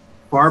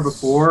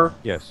before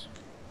yes.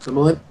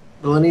 the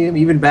millennium,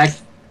 even back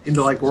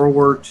into like World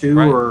War II?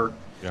 Right. Or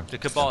yeah. The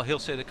Cabal, he'll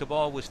say the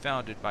Cabal was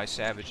founded by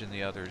Savage and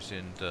the others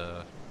in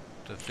the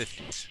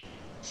 50s.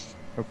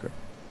 Okay.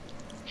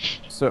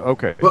 So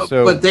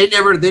but they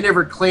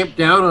never clamped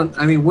down on.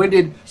 I mean, when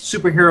did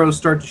superheroes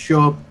start to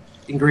show up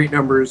in great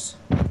numbers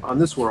on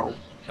this world?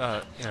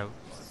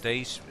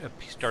 They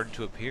started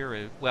to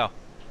appear. Well,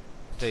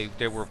 they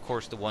were of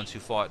course the ones who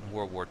fought in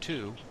World War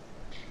II.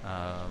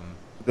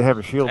 They have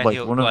a shield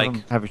like one of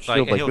them have a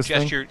shield like this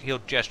thing. He'll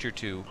gesture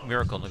to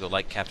Miracle and go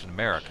like Captain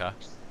America.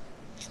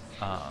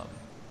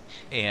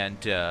 And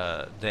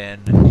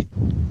then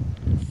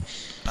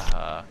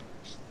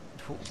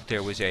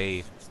there was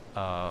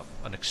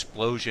an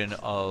explosion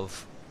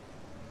of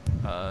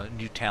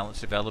new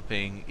talents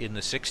developing in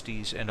the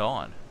 60s and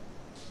on.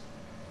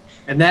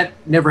 And that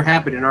never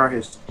happened in our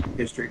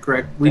history,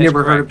 correct? We That's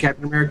never correct. heard of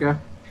Captain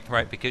America?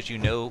 Right, because you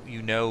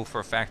know for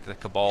a fact that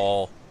the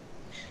Cabal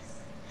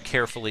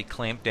carefully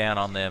clamped down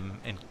on them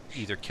and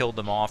either killed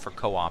them off or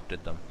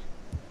co-opted them.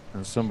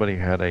 And somebody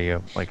had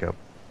a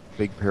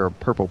big pair of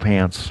purple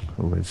pants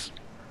who was.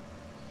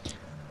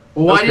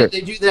 Well, why didn't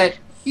they do that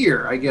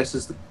here? I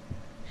guess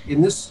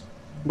in this.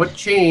 What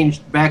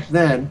changed back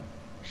then?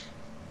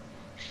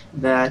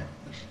 That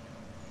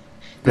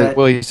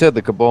well, you said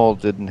the Cabal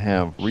didn't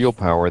have real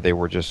power. They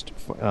were just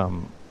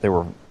they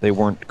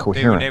weren't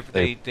coherent.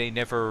 They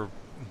never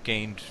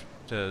gained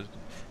the.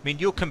 I mean,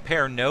 you'll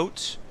compare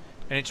notes,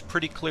 and it's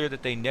pretty clear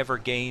that they never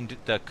gained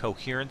the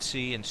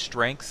coherency and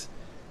strength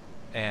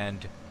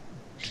and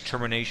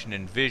determination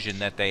and vision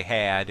that they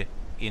had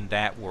in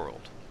that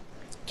world.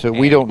 So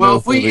we don't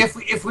know. Well,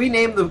 if we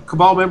name the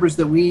Cabal members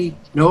that we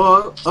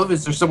know of,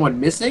 is there someone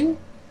missing?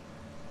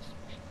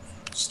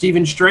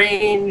 Stephen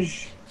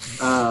Strange.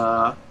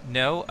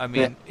 No, I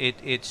mean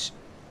it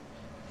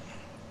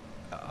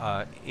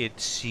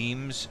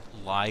seems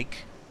like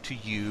to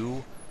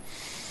you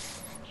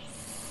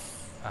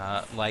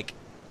like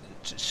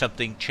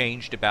something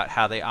changed about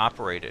how they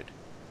operated.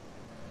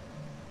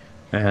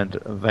 And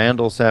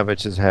Vandal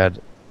Savage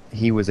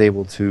he was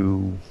able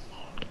to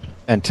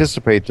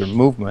anticipate their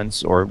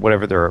movements or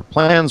whatever their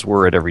plans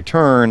were at every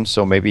turn.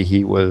 So maybe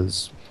he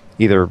was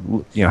either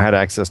had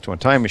access to a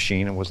time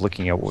machine and was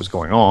looking at what was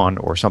going on,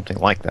 or something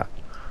like that.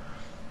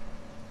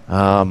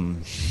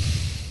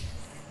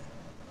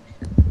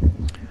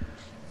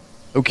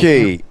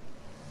 Okay.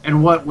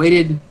 And what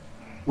waited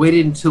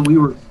until we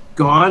were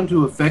gone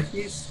to affect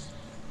these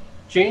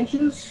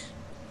changes?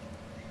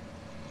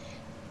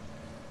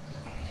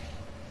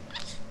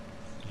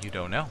 You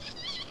don't know.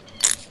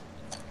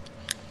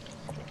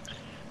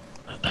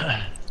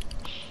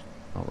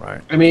 All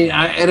right. I mean,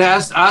 it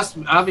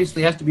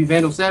obviously has to be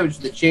Vandal Savage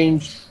that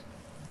changed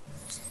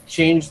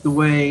the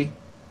way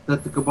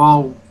that the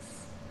Cabal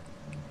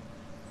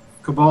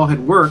had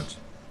worked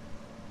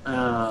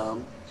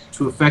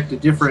to affect a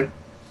different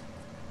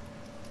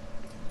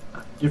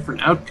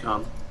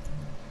outcome.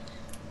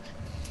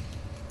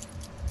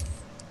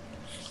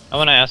 I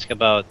want to ask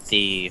about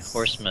the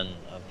Horsemen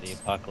of the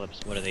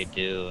Apocalypse. What do they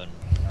do, and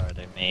how are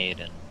they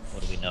made, and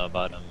what do we know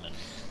about them? And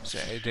So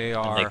they where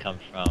are do they come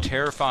from?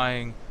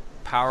 terrifying,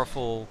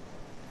 powerful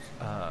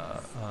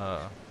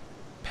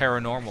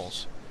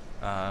paranormals.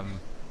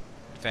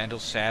 Vandal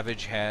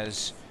Savage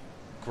has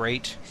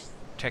great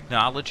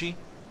technology.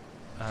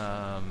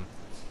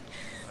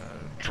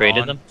 Created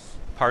drawn- them?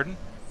 Pardon?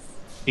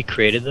 He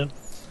created them?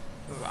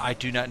 I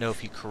do not know if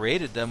he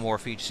created them or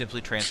if he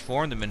simply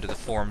transformed them into the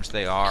forms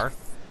they are,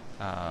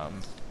 or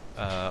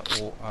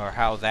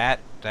how that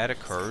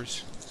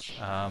occurs.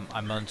 I'm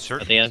Are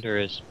uncertain. they under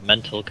his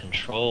mental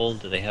control?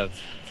 Are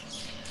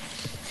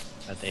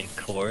they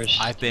coerced?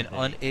 I've been Do they-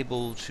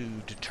 unable to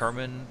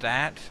determine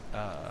that.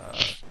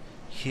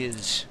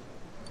 His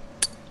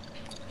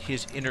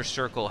inner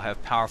circle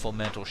have powerful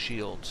mental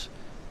shields,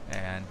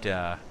 and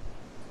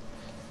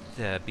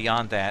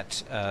beyond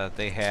that,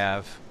 they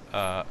have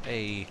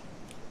a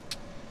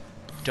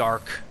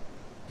dark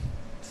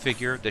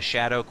figure, the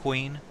Shadow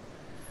Queen,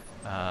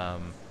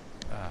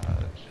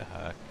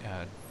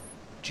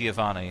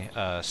 Giovanni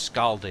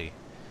Scaldi.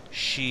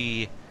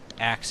 She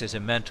acts as a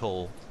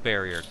mental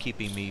barrier,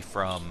 keeping me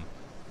from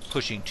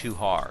pushing too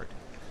hard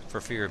for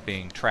fear of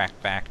being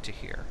tracked back to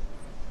here.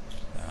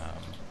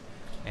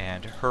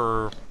 And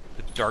the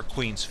Dark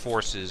Queen's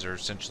forces are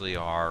essentially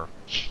a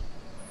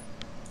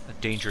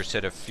dangerous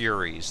set of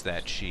furies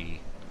that she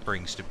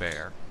brings to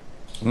bear.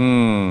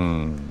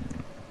 And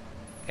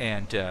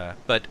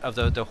but of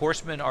the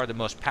horsemen are the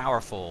most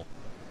powerful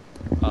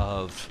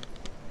of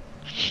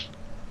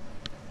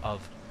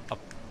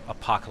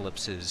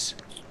Apocalypse's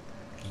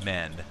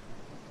men.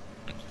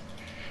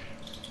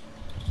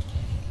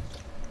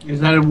 Is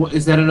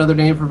that another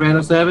name for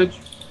Vandal Savage?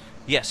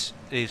 Yes,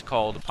 it is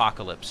called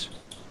Apocalypse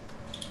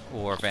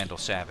or Vandal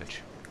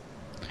Savage.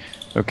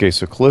 Okay,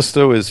 so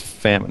Callisto is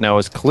now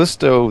is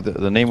Callisto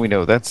the name we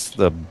know? That's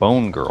the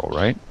Bone Girl,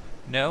 right?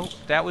 No,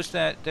 that was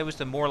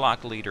the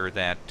Morlock leader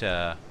that.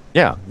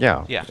 Yeah.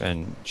 Yeah.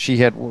 And she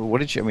had, what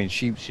did she? I mean,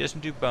 she She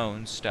doesn't do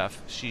bone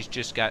stuff. She's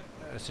just got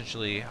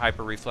essentially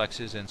hyper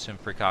reflexes and some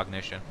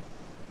precognition.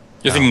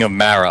 You're thinking of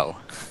Marrow.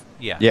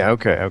 Yeah. Yeah.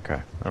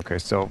 Okay.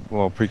 So,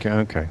 well,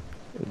 okay.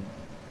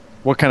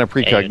 What kind of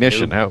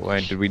precognition? Hey, How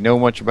did we know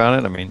much about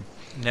it? I mean,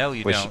 No,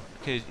 you Was don't,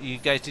 because you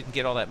guys didn't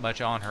get all that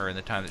much on her in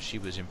the time that she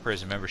was in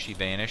prison. Remember, she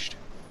vanished.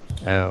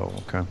 oh,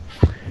 okay.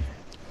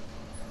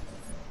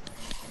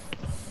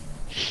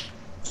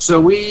 So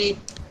we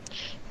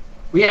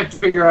have to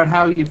figure out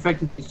how he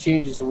affected these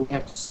changes, and we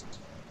have to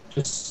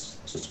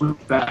just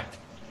swoop back.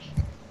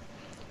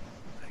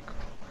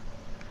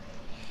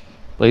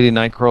 Lady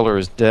Nightcrawler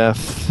is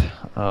death.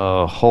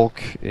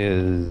 Hulk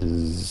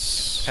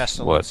is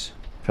Pestilence. What?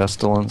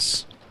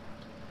 Pestilence.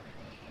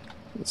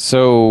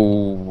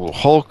 So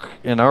Hulk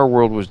in our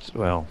world was,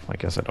 well, I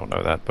guess I don't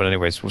know that, but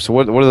anyways. So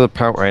what are the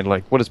power? Right,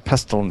 like, what does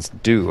Pestilence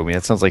do? I mean,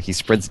 it sounds like he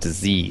spreads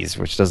disease,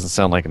 which doesn't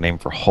sound like a name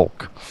for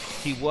Hulk.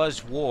 He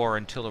was War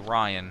until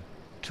Orion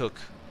took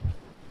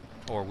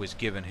or was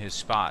given his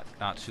spot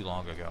not too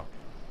long ago.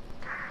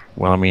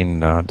 Well, I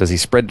mean, does he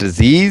spread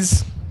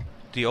disease?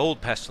 The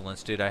old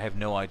Pestilence did. I have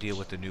no idea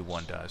what the new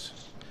one does.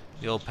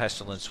 The old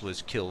Pestilence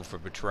was killed for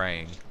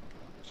betraying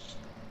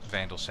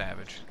Vandal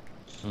Savage.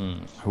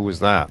 Who was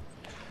that?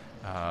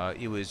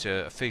 It was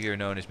a figure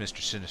known as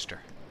Mr. Sinister.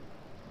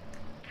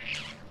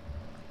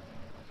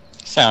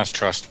 Sounds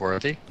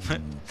trustworthy.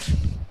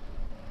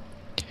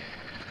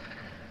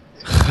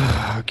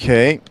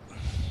 Okay.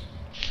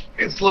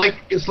 It's like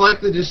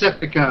the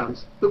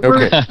Decepticons. The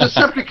word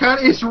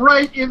Decepticon is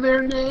right in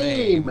their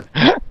name.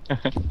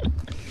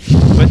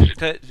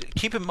 But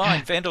keep in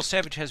mind, Vandal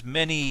Savage has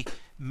many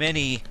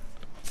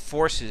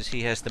forces.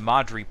 He has the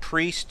Madri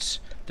Priests,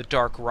 the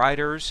Dark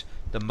Riders,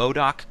 the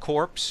Modoc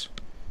Corps,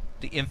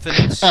 the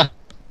Infinites.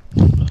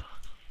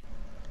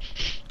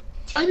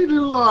 Tiny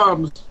little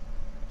arms.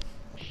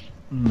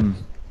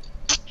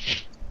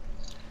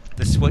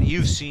 This is what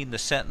you've seen. The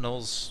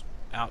Sentinels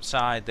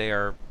outside, they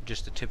are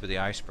just the tip of the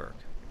iceberg.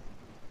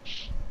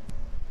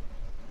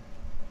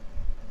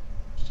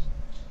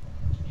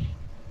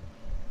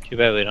 Too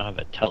bad we don't have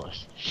a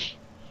Tellus.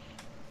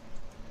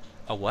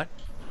 A what?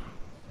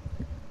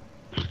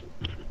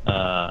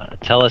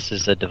 Tellus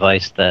is a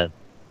device that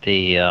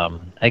the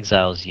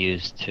exiles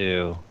use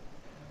to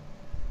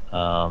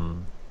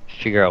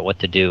figure out what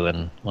to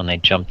do when they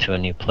jump to a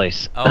new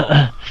place.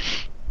 Oh.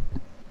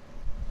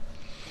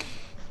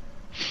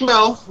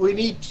 Well, we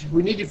need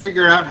to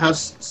figure out how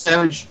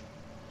Savage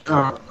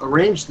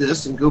arranged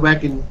this and go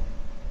back and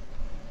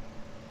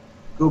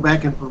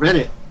prevent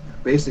it.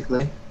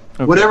 Basically,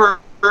 Okay.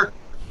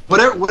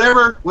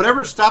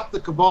 whatever stopped the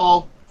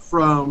Cabal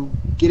from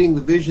getting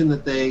the vision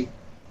that they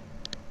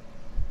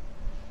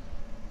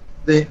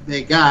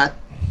got.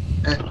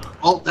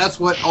 That's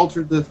what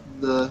altered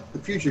the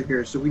future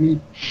here. So we need.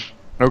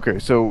 Okay,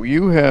 so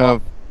you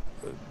have.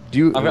 Do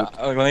you?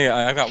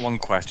 I've got one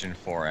question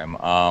for him.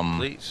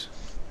 Please.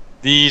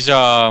 These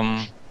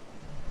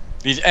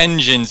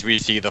engines we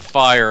see, the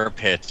fire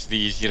pits,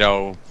 these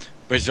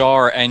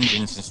bizarre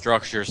engines and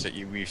structures that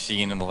we've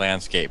seen in the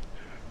landscape.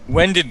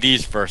 When did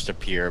these first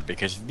appear?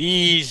 Because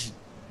these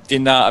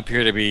did not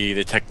appear to be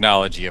the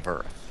technology of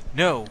Earth.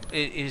 No,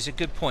 it is a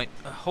good point.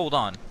 Hold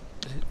on.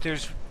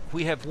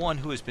 We have one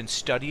who has been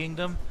studying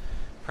them.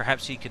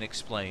 Perhaps he can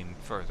explain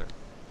further.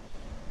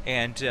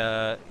 And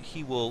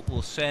he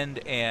will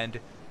send, and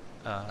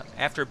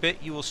after a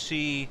bit you will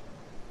see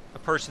a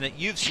person that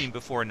you've seen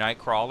before,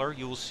 Nightcrawler.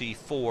 You will see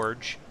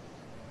Forge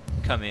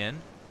come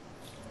in.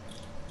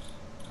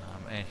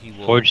 And he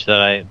will... Forge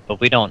but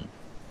we don't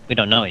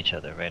know each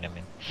other, right? I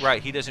mean...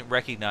 Right, he doesn't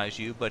recognize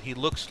you, but he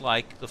looks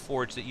like the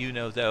Forge that you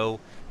know, though.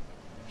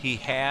 He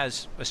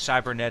has a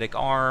cybernetic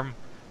arm,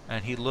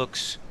 and he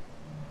looks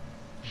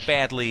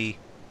badly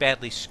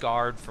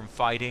scarred from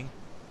fighting.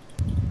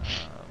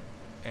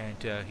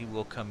 And he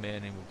will come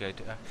in and we'll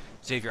get...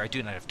 Xavier, I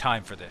do not have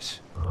time for this.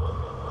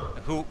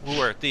 Who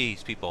are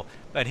these people?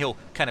 And he'll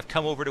kind of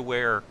come over to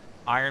where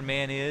Iron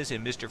Man is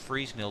and Mr.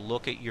 Freeze, and he'll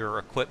look at your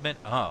equipment.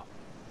 Oh,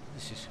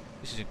 this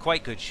is in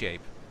quite good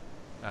shape.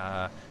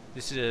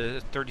 This is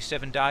a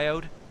 37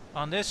 diode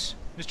on this,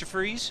 Mr.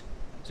 Freeze?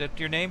 Is that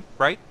your name,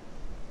 right?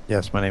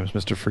 Yes, my name is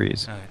Mr.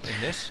 Freeze. And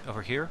this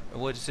over here?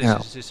 What is this? Yeah.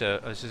 Is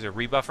this a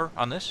rebuffer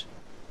on this?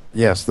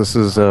 Yes, this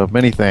is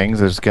many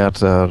things. It's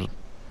got.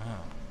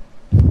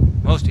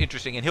 Most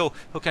interesting, and he'll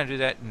kind of do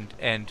that,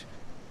 and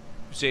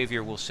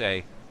Xavier will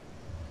say,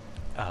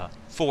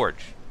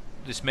 Forge,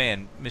 this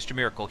man, Mr.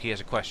 Miracle, he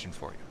has a question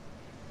for you.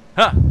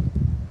 Huh?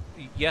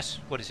 Yes?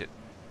 What is it?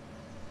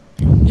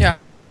 Yeah.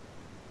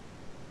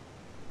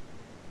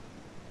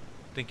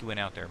 I think you went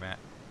out there, Matt.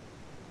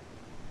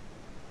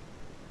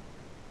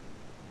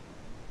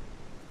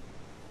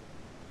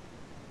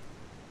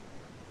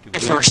 They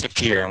first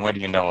appear, and what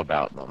do you know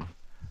about them?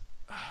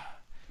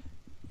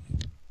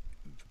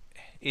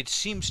 It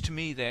seems to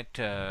me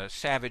that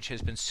Savage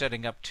has been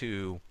setting up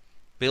to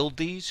build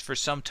these for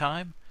some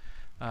time.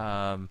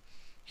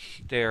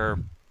 They're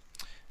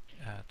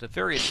the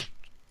various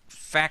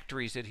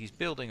factories that he's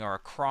building are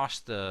across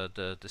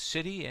the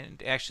city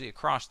and actually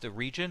across the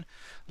region.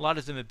 A lot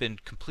of them have been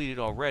completed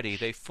already.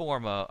 They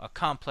form a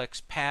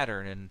complex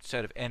pattern and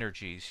set of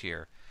energies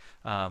here.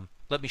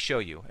 Let me show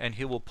you. And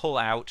he will pull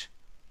out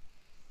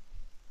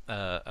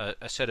a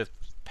set of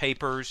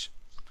papers.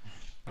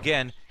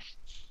 Again,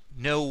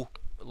 no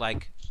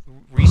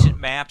recent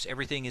maps.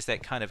 Everything is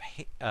that kind of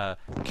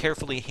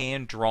carefully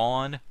hand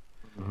drawn,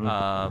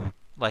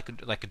 like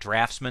a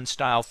draftsman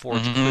style.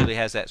 Forge clearly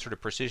has that sort of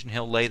precision.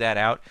 He'll lay that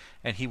out,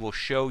 and he will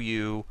show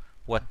you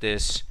what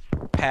this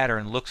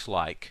pattern looks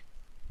like.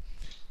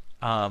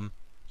 And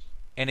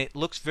it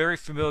looks very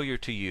familiar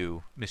to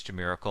you, Mr.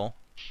 Miracle.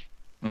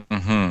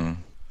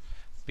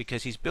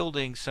 Because he's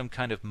building some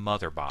kind of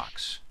mother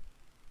box.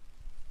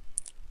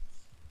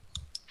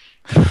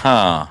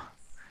 Huh.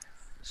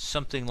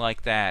 Something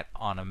like that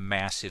on a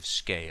massive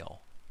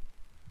scale.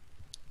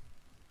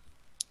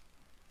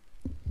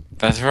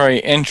 That's very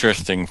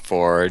interesting,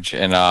 Forge,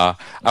 and I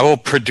will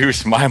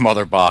produce my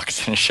mother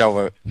box and show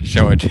it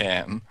to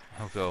him.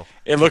 I'll go.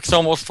 It looks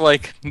almost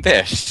like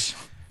this.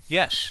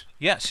 Yes,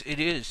 it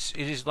is.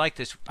 It is like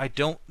this. I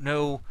don't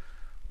know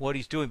what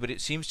he's doing, but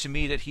it seems to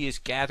me that he is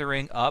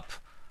gathering up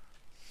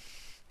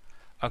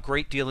a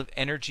great deal of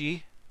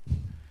energy.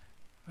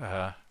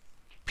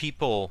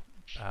 People,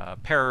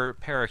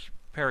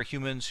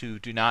 parahumans who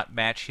do not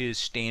match his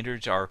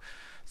standards are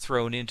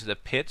thrown into the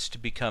pits to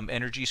become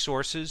energy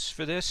sources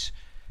for this,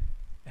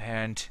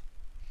 and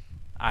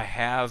I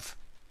have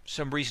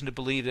some reason to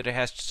believe that it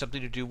has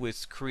something to do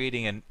with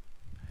creating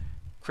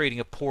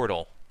a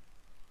portal.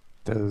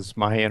 Does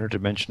my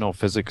interdimensional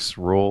physics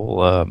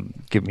roll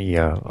give me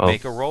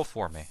Make a roll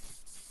for me.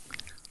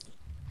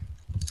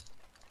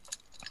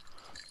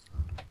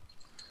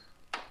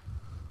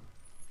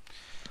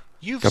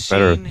 You've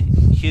seen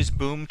his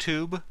boom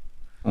tube.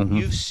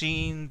 You've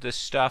seen the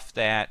stuff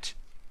that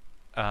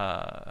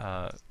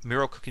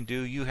Miracle can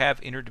do. You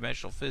have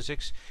interdimensional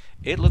physics.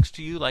 It looks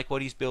to you like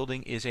what he's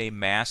building is a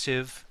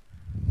massive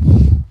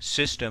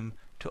system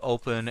to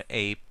open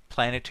a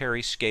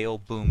planetary scale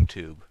boom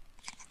tube.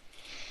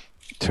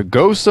 To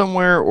go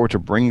somewhere or to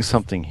bring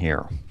something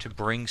here? To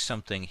bring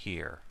something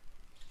here.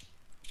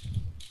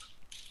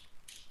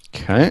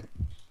 Okay.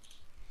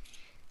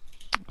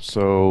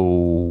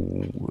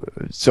 So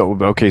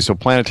okay. So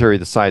planetary,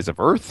 the size of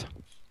Earth,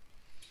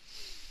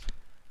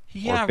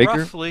 Yeah,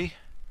 bigger is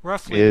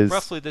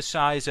roughly the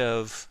size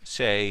of,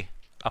 say,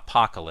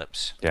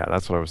 Apocalypse. yeah.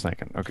 That's what I was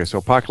thinking. Okay, so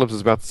Apocalypse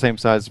is about the same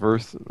size of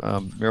Earth.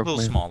 A Miracle little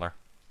Man? smaller.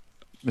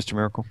 Mr.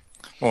 Miracle.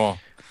 Well,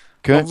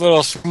 a Okay.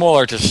 little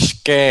smaller to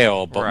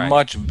scale, but Right.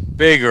 much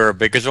bigger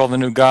because all the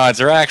new gods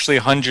are actually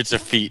hundreds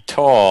of feet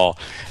tall,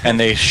 and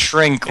they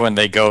shrink when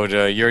they go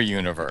to your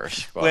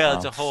universe. But, Well,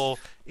 it's a whole.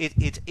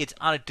 It's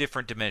on a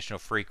different dimensional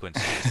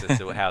frequency. As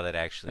to how that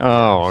actually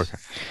Oh, works.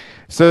 okay.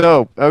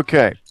 So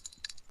okay.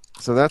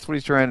 So that's what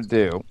he's trying to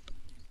do.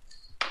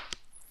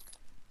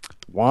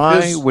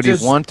 Why would he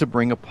want to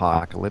bring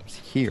Apocalypse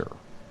here?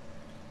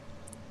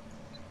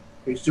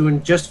 He's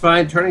doing just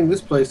fine turning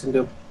this place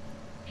into.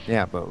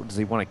 Yeah, but does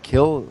he want to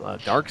kill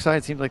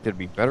Darkseid? Seems like there'd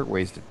be better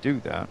ways to do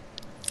that.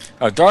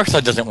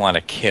 Darkseid doesn't want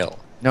to kill.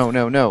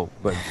 No.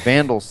 But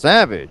Vandal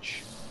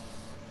Savage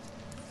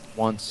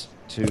wants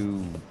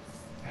to.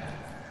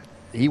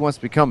 He wants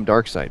to become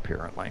Darkseid,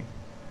 apparently,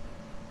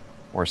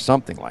 or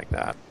something like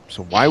that.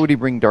 So why would he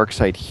bring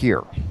Darkseid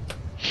here?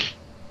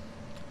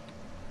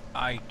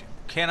 I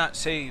cannot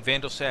say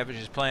Vandal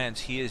Savage's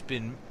plans. He has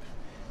been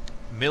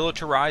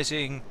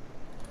militarizing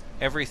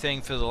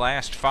everything for the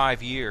last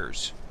 5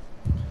 years.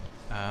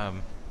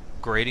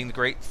 Grading the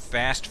great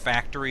fast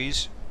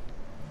factories,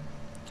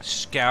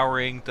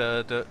 scouring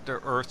the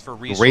earth for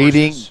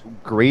resources.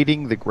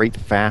 Grading the great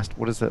fast.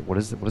 What is that? What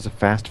is a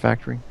fast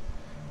factory?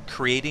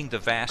 Creating the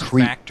vast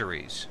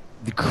factories.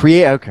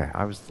 Okay,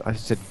 I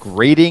said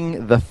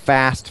grading the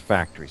fast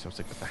factories. I was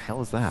like, what the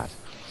hell is that?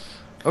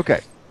 Okay.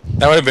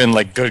 That would have been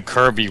like good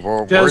Kirby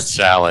word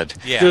salad.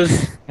 Yeah.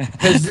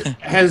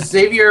 Has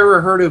Xavier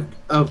ever heard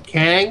of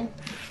Kang?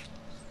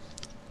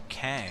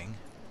 Kang?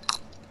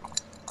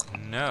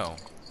 No.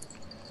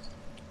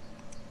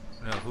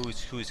 No,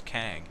 who's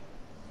Kang?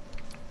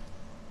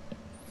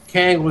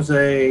 Kang was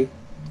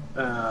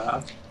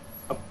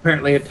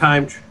apparently a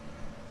time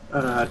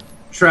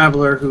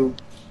traveler who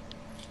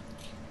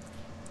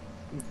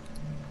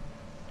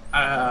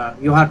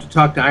you'll have to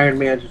talk to Iron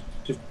Man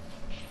to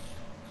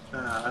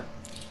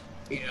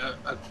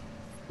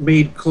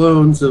made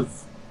clones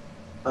of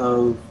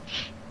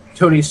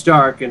Tony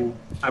Stark, and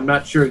I'm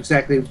not sure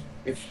exactly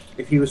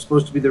if he was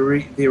supposed to be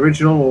the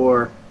original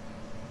or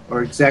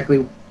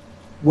exactly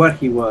what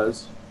he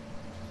was.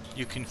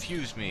 You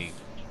confuse me,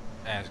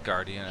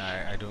 Asgardian.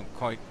 I don't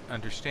quite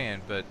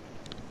understand, but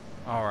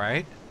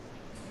alright.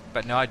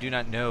 But no, I do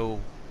not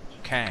know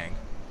Kang.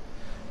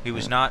 He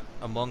was not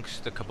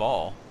amongst the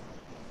Cabal.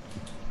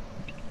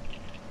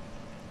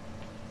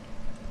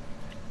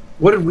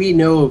 What did we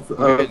know of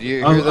What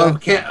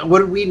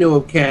did we know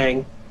of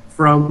Kang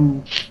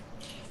from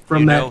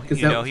that? Because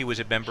he was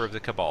a member of the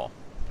Cabal.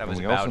 That was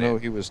we about also know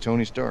it. he was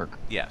Tony Stark.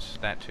 Yes,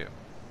 that too.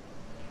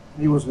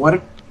 He was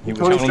what? He was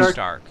Tony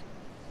Stark.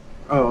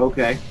 Oh,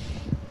 okay.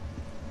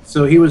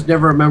 So he was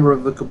never a member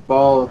of the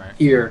Cabal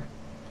here.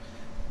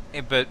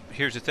 But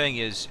here's the thing: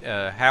 is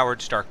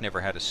Howard Stark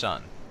never had a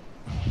son.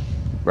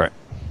 Right.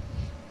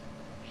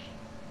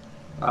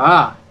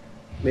 Ah,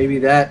 maybe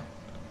that's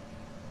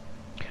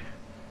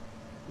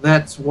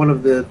one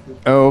of the.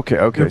 Oh, okay.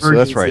 So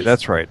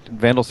that's right.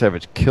 Vandal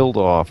Savage killed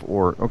off,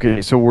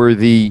 so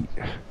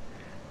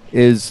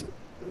is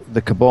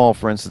the Cabal,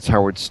 for instance,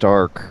 Howard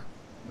Stark,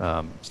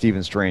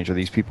 Stephen Strange, were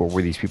these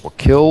people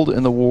killed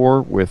in the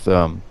war with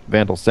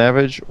Vandal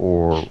Savage,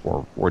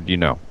 or do you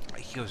know?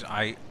 He goes,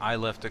 I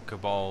left the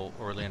Cabal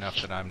early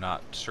enough that I'm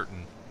not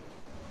certain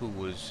who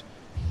was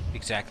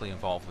exactly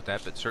involved with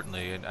that, but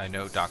certainly I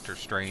know Doctor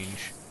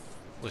Strange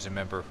was a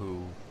member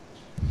who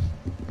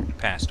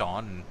passed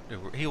on,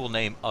 and he will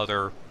name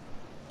other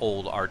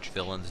old arch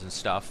villains and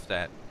stuff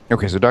that.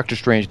 Okay, so Doctor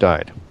Strange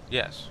died.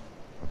 Yes.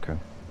 Okay.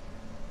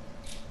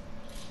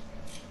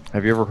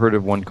 Have you ever heard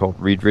of one called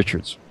Reed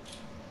Richards?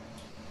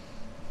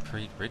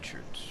 Reed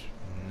Richards?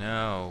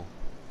 No.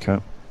 Okay.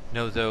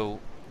 No, though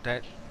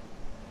that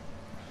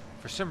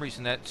for some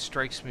reason that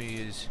strikes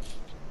me as.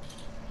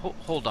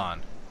 Hold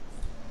on.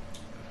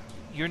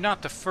 You're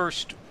not the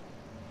first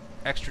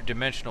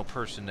extra-dimensional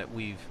person that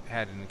we've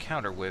had an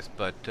encounter with,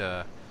 but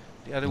the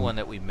other one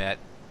that we met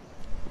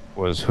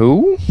was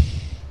who?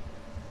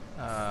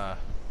 Well,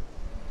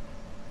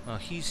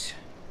 he's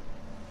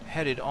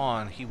headed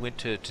on. He went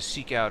to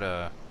seek out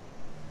a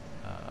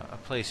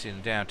place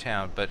in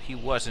downtown, but he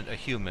wasn't a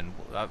human.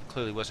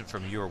 Clearly wasn't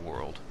from your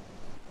world.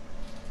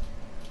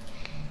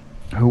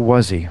 Who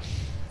was he?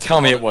 Tell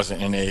me it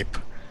wasn't an ape.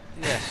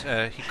 Yes,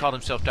 he called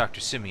himself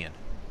Dr. Simeon.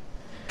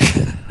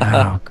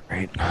 Oh,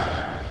 great.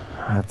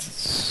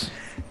 That's.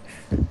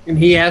 And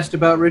he asked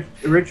about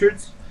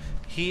Richards?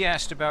 He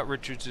asked about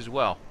Richards as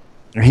well.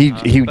 He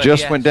but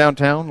just yes. went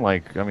downtown,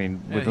 within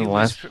the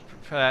last.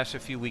 Perhaps a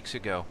few weeks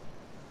ago.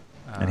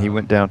 And he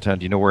went downtown.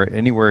 Do you know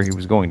anywhere he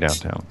was going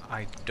downtown?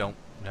 I don't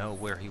know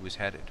where he was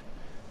headed.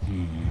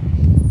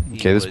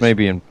 Okay, this may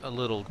be a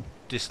little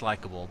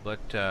dislikable,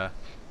 but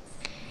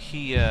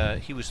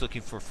he was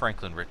looking for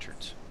Franklin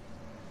Richards.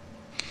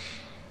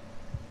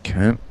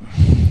 Okay.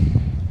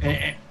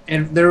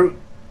 And there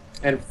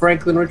And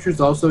Franklin Richards,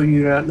 also,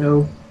 you do not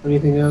know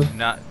anything of?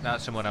 Not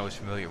someone I was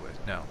familiar with.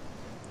 No.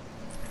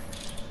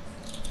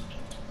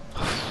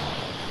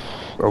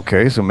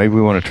 Okay, so maybe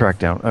we want to track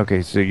down.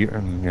 Okay, so you're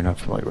not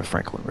familiar with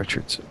Franklin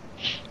Richards.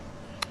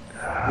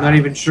 Not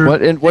even sure.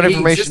 What that he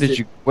information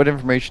existed. What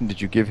information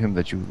did you give him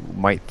that you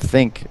might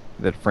think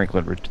that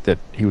that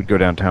he would go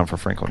downtown for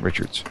Franklin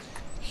Richards?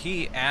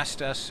 He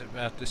asked us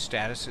about the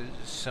statuses,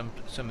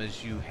 some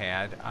as you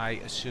had. I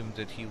assumed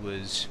that he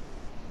was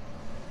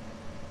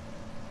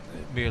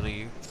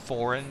merely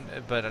foreign,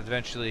 but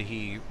eventually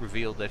he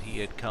revealed that he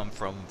had come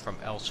from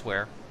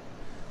elsewhere.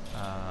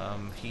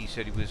 He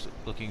said he was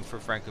looking for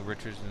Franklin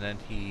Richards, and then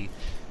he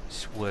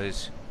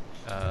was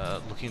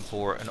looking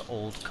for an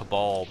old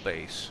Cabal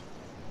base.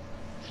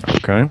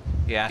 Okay.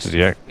 He asked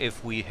Yeah.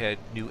 if we had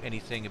knew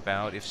anything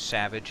about if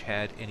Savage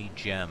had any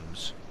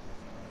gems.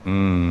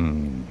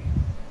 Hmm.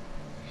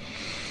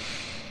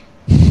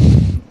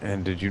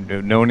 And did you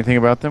know anything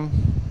about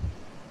them?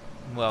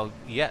 Well,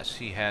 yes,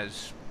 he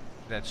has.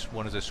 That's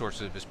one of the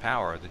sources of his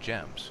power, the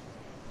gems.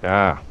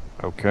 Ah.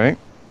 Okay.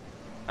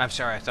 I'm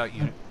sorry. I thought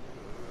you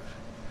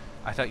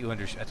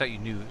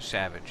knew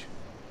Savage.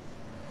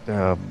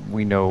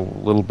 We know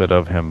a little bit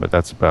of him, but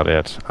that's about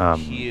it.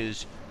 He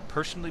is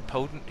personally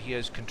potent. He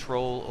has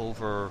control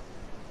over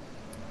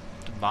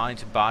the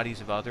minds and bodies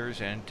of others,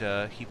 and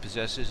he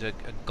possesses a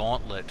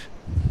gauntlet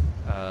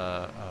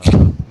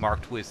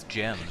marked with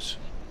gems.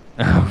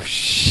 Oh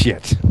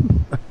shit.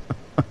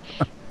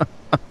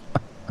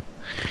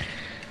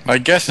 My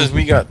guess is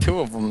we got 2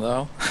 of them,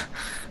 though.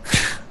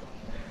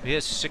 He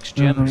has 6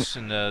 gems,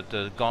 and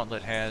the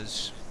gauntlet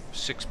has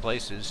 6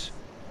 places.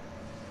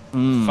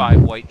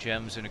 5 white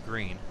gems and a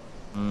green.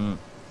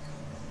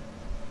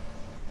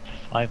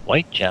 5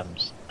 white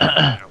gems.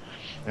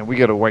 And we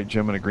got a white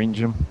gem and a green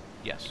gem.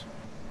 Yes.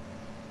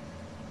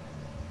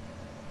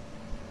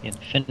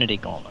 Infinity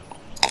Gauntlet.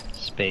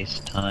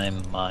 Space,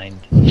 time, mind,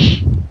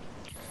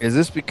 Is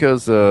this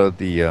because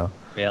the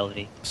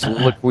reality.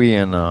 soliloquy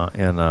in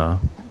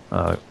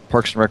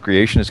Parks and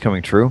Recreation is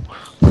coming true?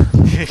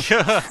 Is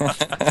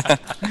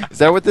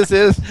that what this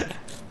is?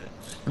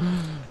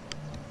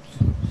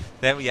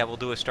 Then we'll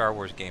do a Star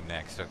Wars game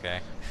next, okay?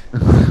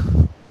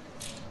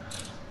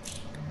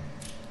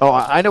 Oh,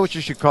 I know what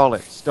you should call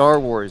it. Star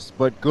Wars,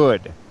 but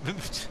good.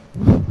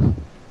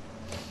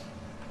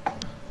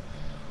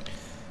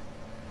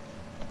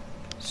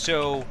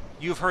 So,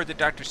 you've heard that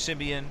Dr.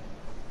 Simeon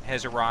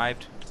has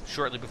arrived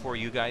shortly before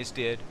you guys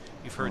did.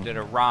 You've heard that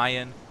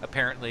Orion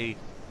apparently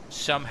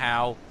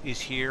somehow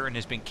is here and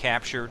has been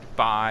captured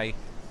by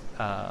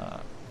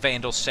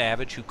Vandal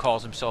Savage, who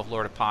calls himself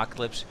Lord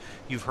Apocalypse.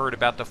 You've heard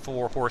about the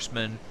 4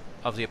 horsemen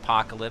of the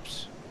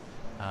Apocalypse.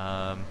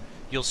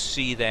 You'll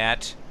see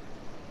that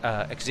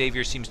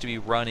Xavier seems to be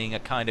running a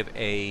kind of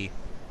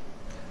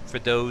for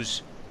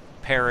those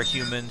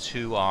parahumans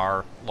who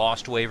are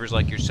lost waivers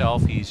like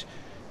yourself, he's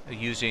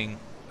using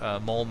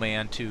Mole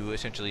Man to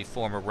essentially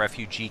form a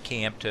refugee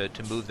camp to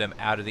move them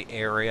out of the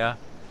area.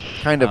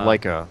 Kind of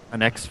like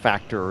an X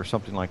Factor or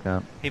something like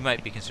that. He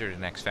might be considered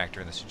an X Factor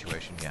in the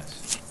situation,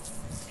 yes.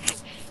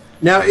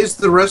 Now, is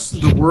the rest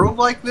of the world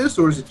like this,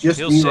 or is it just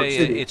He'll New York say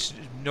City? it's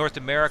North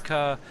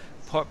America,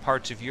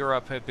 parts of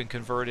Europe have been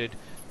converted,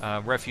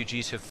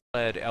 refugees have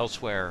fled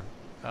elsewhere.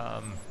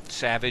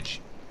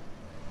 Savage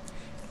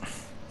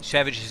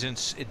has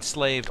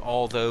enslaved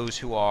all those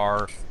who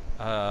are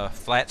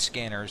flat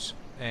scanners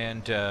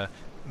and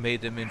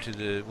made them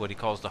into what he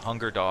calls the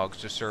hunger dogs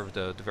to serve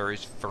the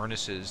various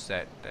furnaces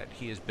that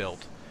he has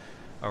built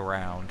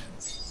around.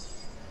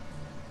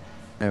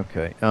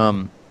 Okay.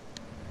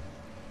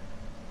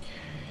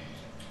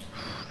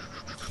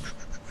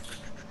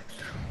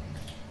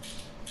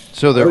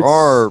 So there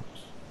are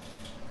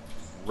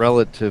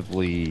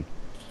relatively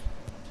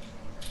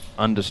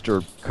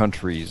undisturbed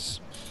countries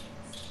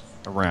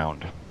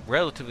around.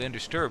 Relatively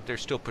undisturbed, they're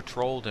still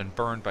patrolled and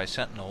burned by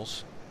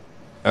sentinels.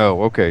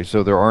 Oh, okay.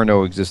 So there are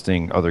no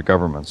existing other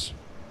governments.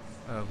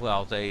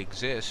 Well, they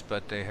exist,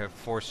 but they are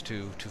forced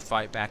to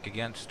fight back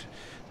against.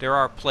 There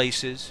are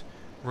places,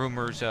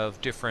 rumors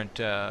of different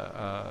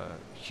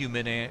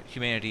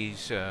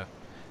humanity's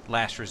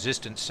last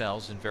resistance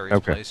cells in various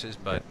places,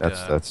 but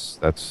that's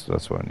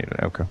what I needed.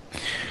 Okay.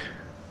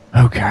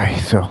 Okay.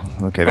 So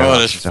okay.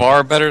 Well, it's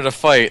far better to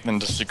fight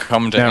than to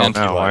succumb to No,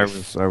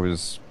 anti-life. I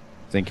was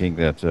thinking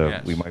that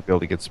Yes. we might be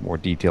able to get some more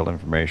detailed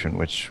information,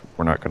 which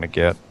we're not going to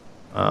get.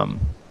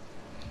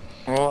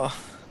 Well,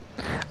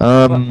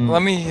 Um,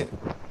 let me.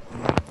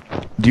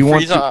 do you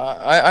want Frieza,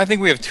 to? I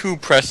think we have 2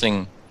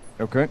 pressing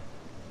Okay.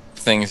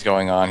 things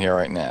going on here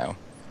right now.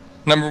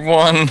 Number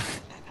 1,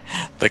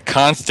 the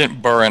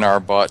constant burr in our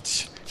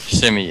butts,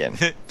 Simeon.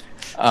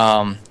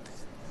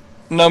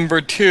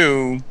 Number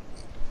 2,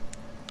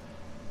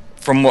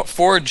 from what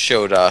Ford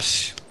showed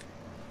us,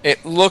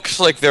 it looks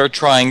like they're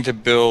trying to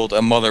build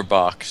a mother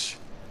box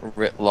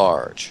writ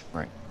large.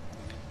 Right.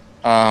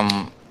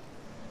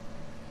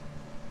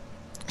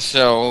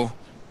 So,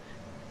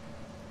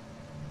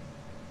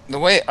 the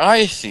way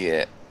I see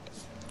it,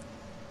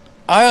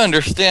 I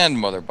understand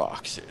mother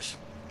boxes.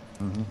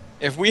 Mhm.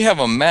 if we have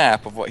a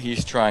map of what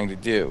he's trying to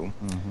do,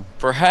 Mhm.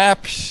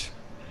 perhaps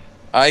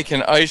I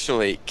can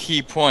isolate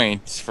key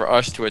points for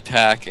us to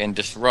attack and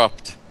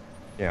disrupt.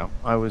 Yeah,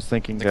 I was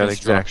thinking The that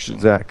construction.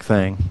 exact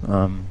thing.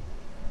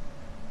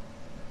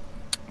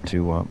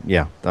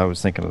 Yeah, I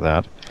was thinking of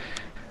that.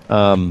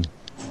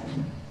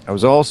 I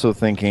was also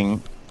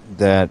thinking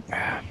that,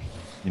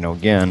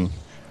 again,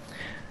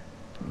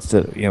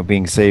 instead of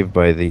being saved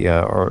by the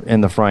or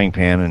in the frying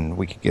pan, and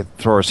we could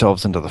throw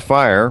ourselves into the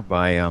fire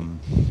by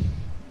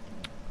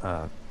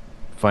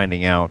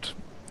finding out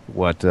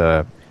what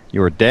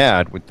your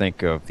dad would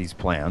think of these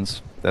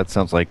plans. That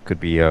sounds like could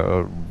be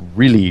a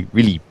really,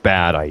 really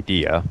bad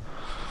idea.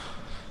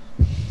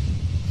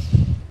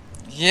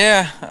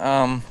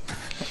 Yeah,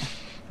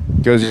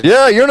 Goes,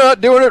 yeah, you're not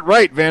doing it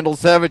right, Vandal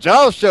Savage.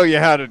 I'll show you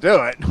how to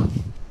do it.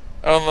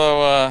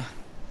 although,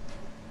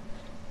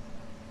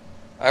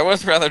 I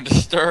was rather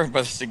disturbed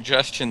by the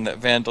suggestion that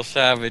Vandal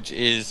Savage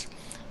is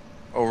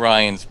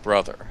Orion's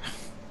brother.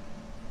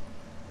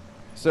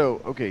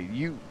 So, okay,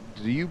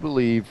 do you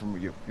believe, from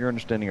your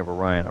understanding of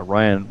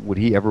Orion, would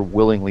he ever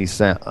willingly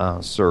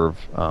serve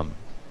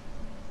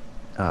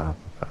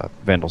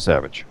Vandal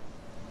Savage?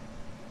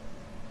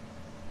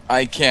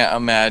 I can't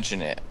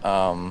imagine it.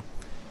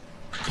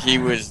 He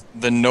was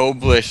the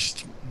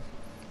noblest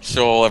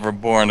soul ever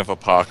born of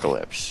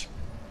Apocalypse.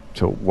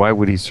 So why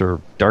would he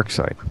serve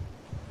Darkseid?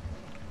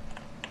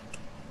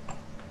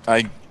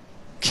 I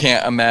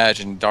can't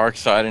imagine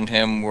Darkseid and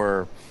him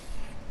were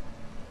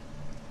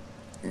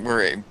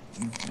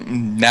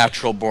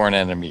natural born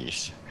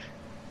enemies.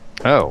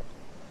 Oh,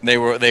 They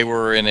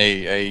were in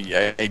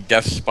a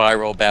death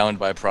spiral bound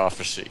by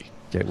prophecy.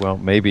 okay. Well,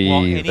 maybe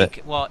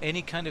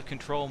Any kind of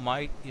control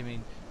might. I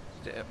mean,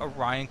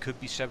 Orion could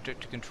be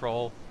subject to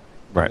control.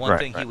 Right, One right,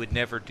 thing he right. would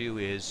never do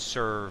is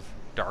serve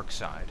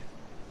Darkseid.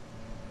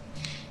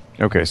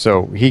 Okay,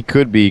 so he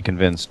could be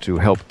convinced to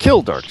help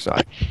kill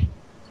Darkseid.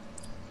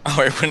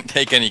 Oh, it wouldn't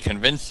take any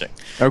convincing.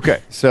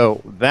 Okay,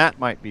 so that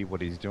might be what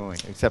he's doing.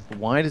 Except,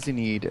 why does he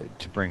need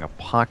to bring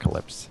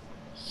Apocalypse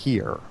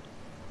here?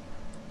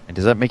 And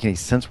does that make any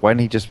sense? Why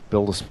didn't he just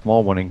build a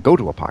small one and go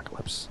to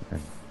Apocalypse?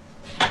 And,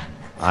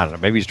 I don't know.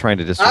 Maybe he's trying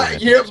to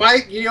disorient.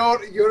 Mike, you know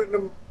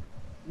what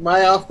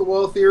my off the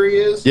wall theory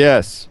is?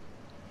 Yes.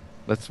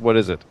 What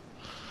is it?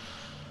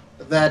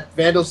 That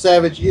Vandal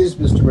Savage is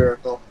Mr.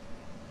 Miracle.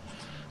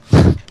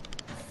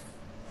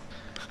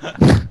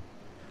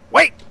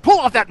 Wait! Pull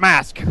off that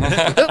mask! Does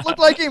that look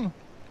like him?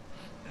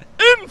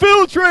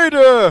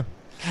 Infiltrator!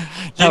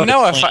 That You would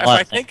know, if explain a I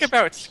lot of think things.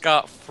 about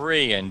Scott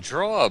Free and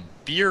draw a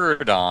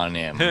beard on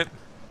him.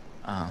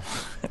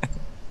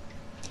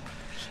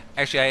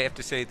 Actually, I have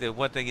to say the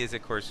one thing is,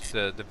 of course,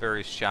 the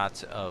various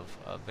shots of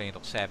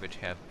Vandal Savage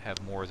have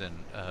more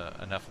than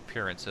enough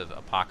appearance of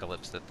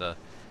Apocalypse that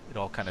it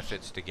all kind of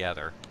fits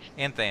together.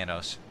 And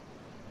Thanos,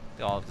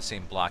 they all have the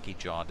same blocky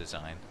jaw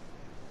design.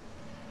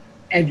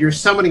 And you're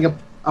summoning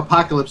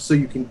Apocalypse so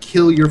you can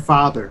kill your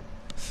father.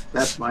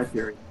 That's my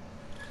theory.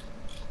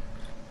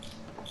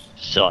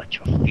 Such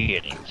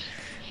feelings.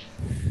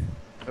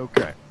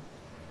 Okay.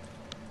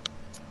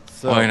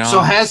 So, Why not? So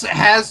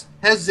has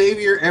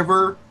Xavier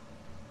ever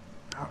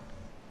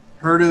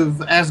heard of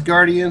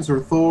Asgardians or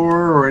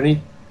Thor or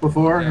any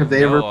before? Have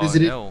they ever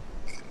visited? No.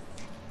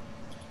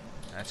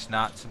 That's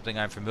not something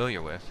I'm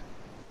familiar with.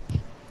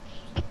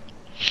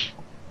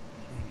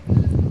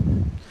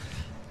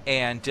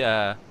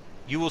 And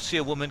you will see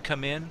a woman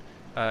come in.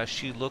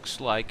 She looks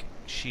like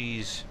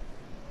she's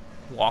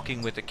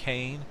walking with a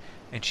cane,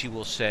 and she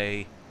will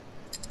say,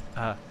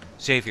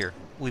 Xavier,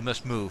 we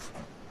must move.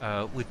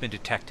 We've been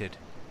detected.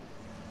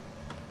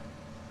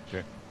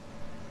 Okay.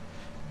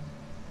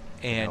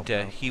 And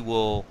No. he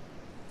will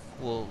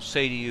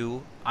say to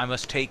you, I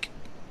must take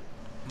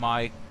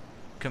my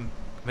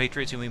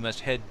compatriots and we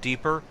must head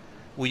deeper.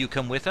 Will you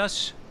come with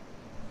us?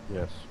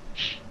 yes.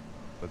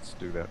 Let's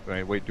do that.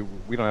 Wait,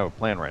 we don't have a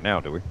plan right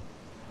now, do we?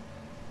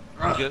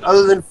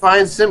 Other than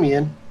find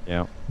Simeon.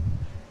 Yeah.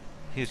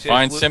 He says,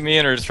 Find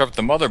Simeon or disrupt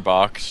the mother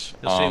box.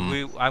 He'll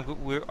say, I'm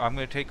going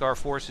to take our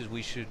forces.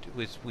 We should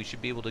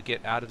be able to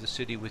get out of the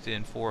city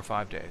within 4 or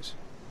 5 days.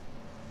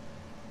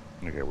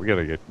 Okay, we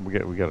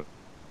gotta.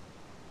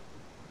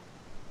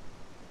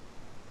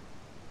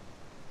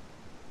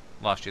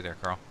 Lost you there,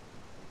 Carl.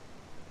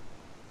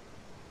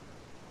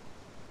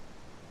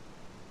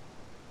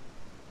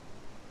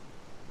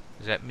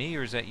 Is that me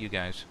or is that you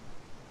guys?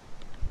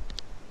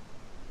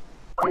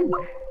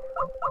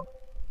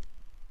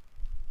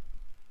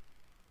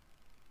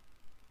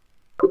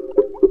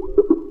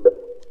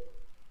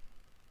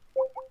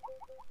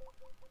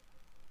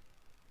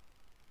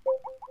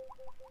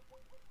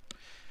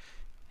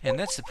 And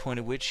that's the point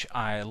at which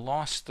I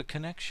lost the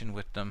connection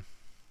with them.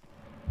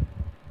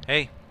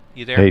 Hey,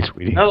 you there? Hey,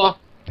 sweetie. Hello.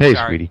 Hey,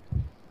 Sorry. sweetie.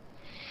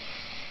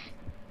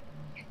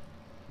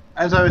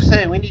 As I was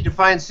saying, we need to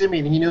find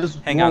Simeon. He knows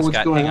Hang more on, what's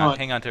Scott. going Hang on. on.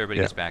 Hang on till everybody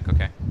Yeah. gets back,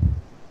 okay?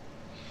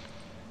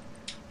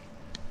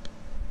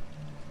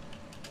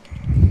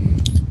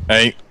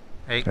 Hey,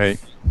 Hey. Hey.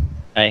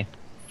 Hey,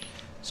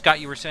 Scott,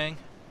 you were saying?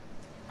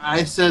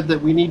 I said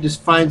that we need to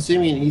find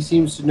Simeon. He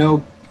seems to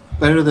know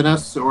better than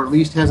us, or at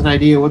least has an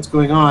idea what's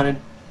going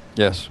on.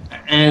 Yes.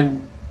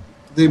 And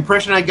the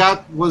impression I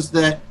got was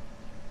that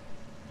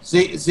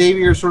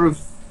Xavier sort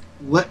of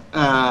led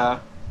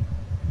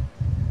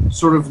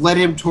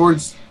him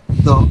towards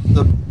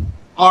the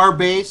our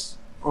base,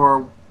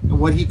 or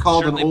what he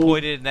called Certainly an old.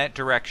 pointed in that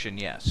direction,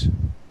 yes.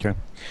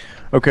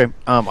 Okay.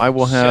 I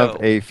will have So-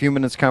 a few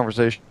minutes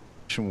conversation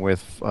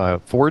with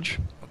Forge.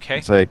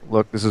 Okay. Say,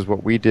 look, this is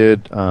what we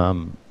did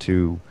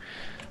to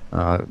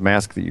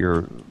mask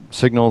your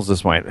signals.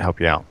 This might help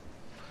you out.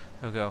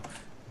 He'll go,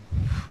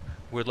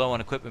 we're low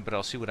on equipment, but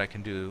I'll see what I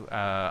can do.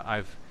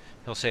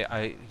 He'll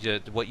say,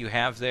 what you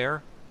have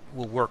there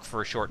will work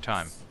for a short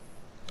time,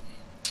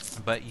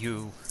 but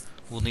you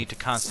will need to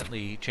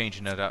constantly change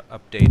and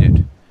update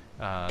it.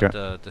 Okay.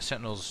 The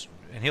Sentinels,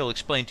 and he'll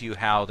explain to you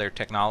how their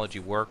technology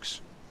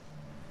works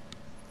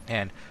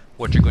and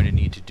what you're going to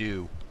need to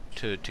do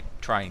to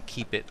try and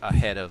keep it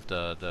ahead of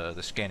the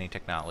scanning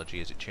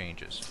technology as it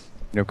changes.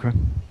 Okay.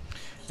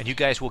 And you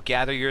guys will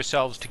gather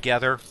yourselves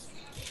together,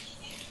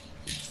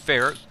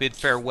 bid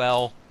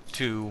farewell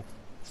to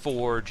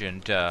Forge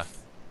and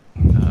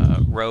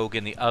Rogue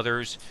and the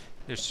others.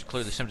 There's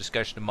clearly some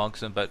discussion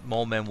amongst them, but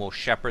Moleman will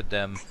shepherd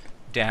them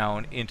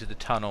down into the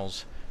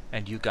tunnels,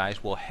 and you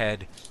guys will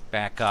head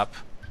back up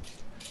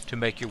to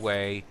make your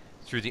way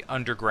through the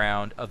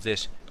underground of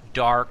this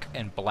dark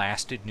and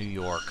blasted New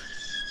York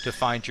to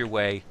find your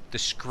way, the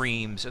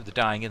screams of the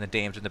dying and the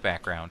damned in the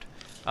background,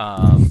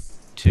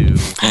 to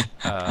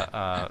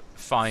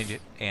find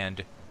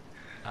and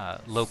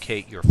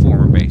locate your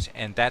former base.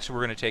 And that's what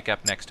we're going to take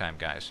up next time,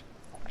 guys.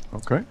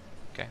 Okay.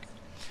 Okay.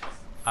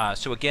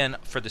 So again,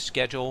 for the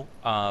schedule,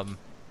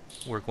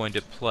 we're going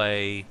to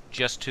play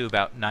just to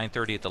about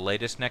 9:30 at the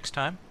latest next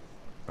time.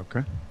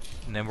 Okay.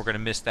 And then we're going to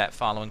miss that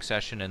following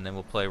session, and then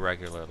we'll play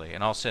regularly.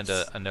 And I'll send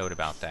a note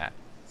about that.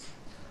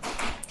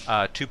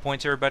 2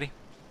 points, everybody.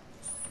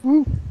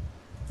 Woo.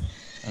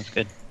 Sounds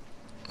good.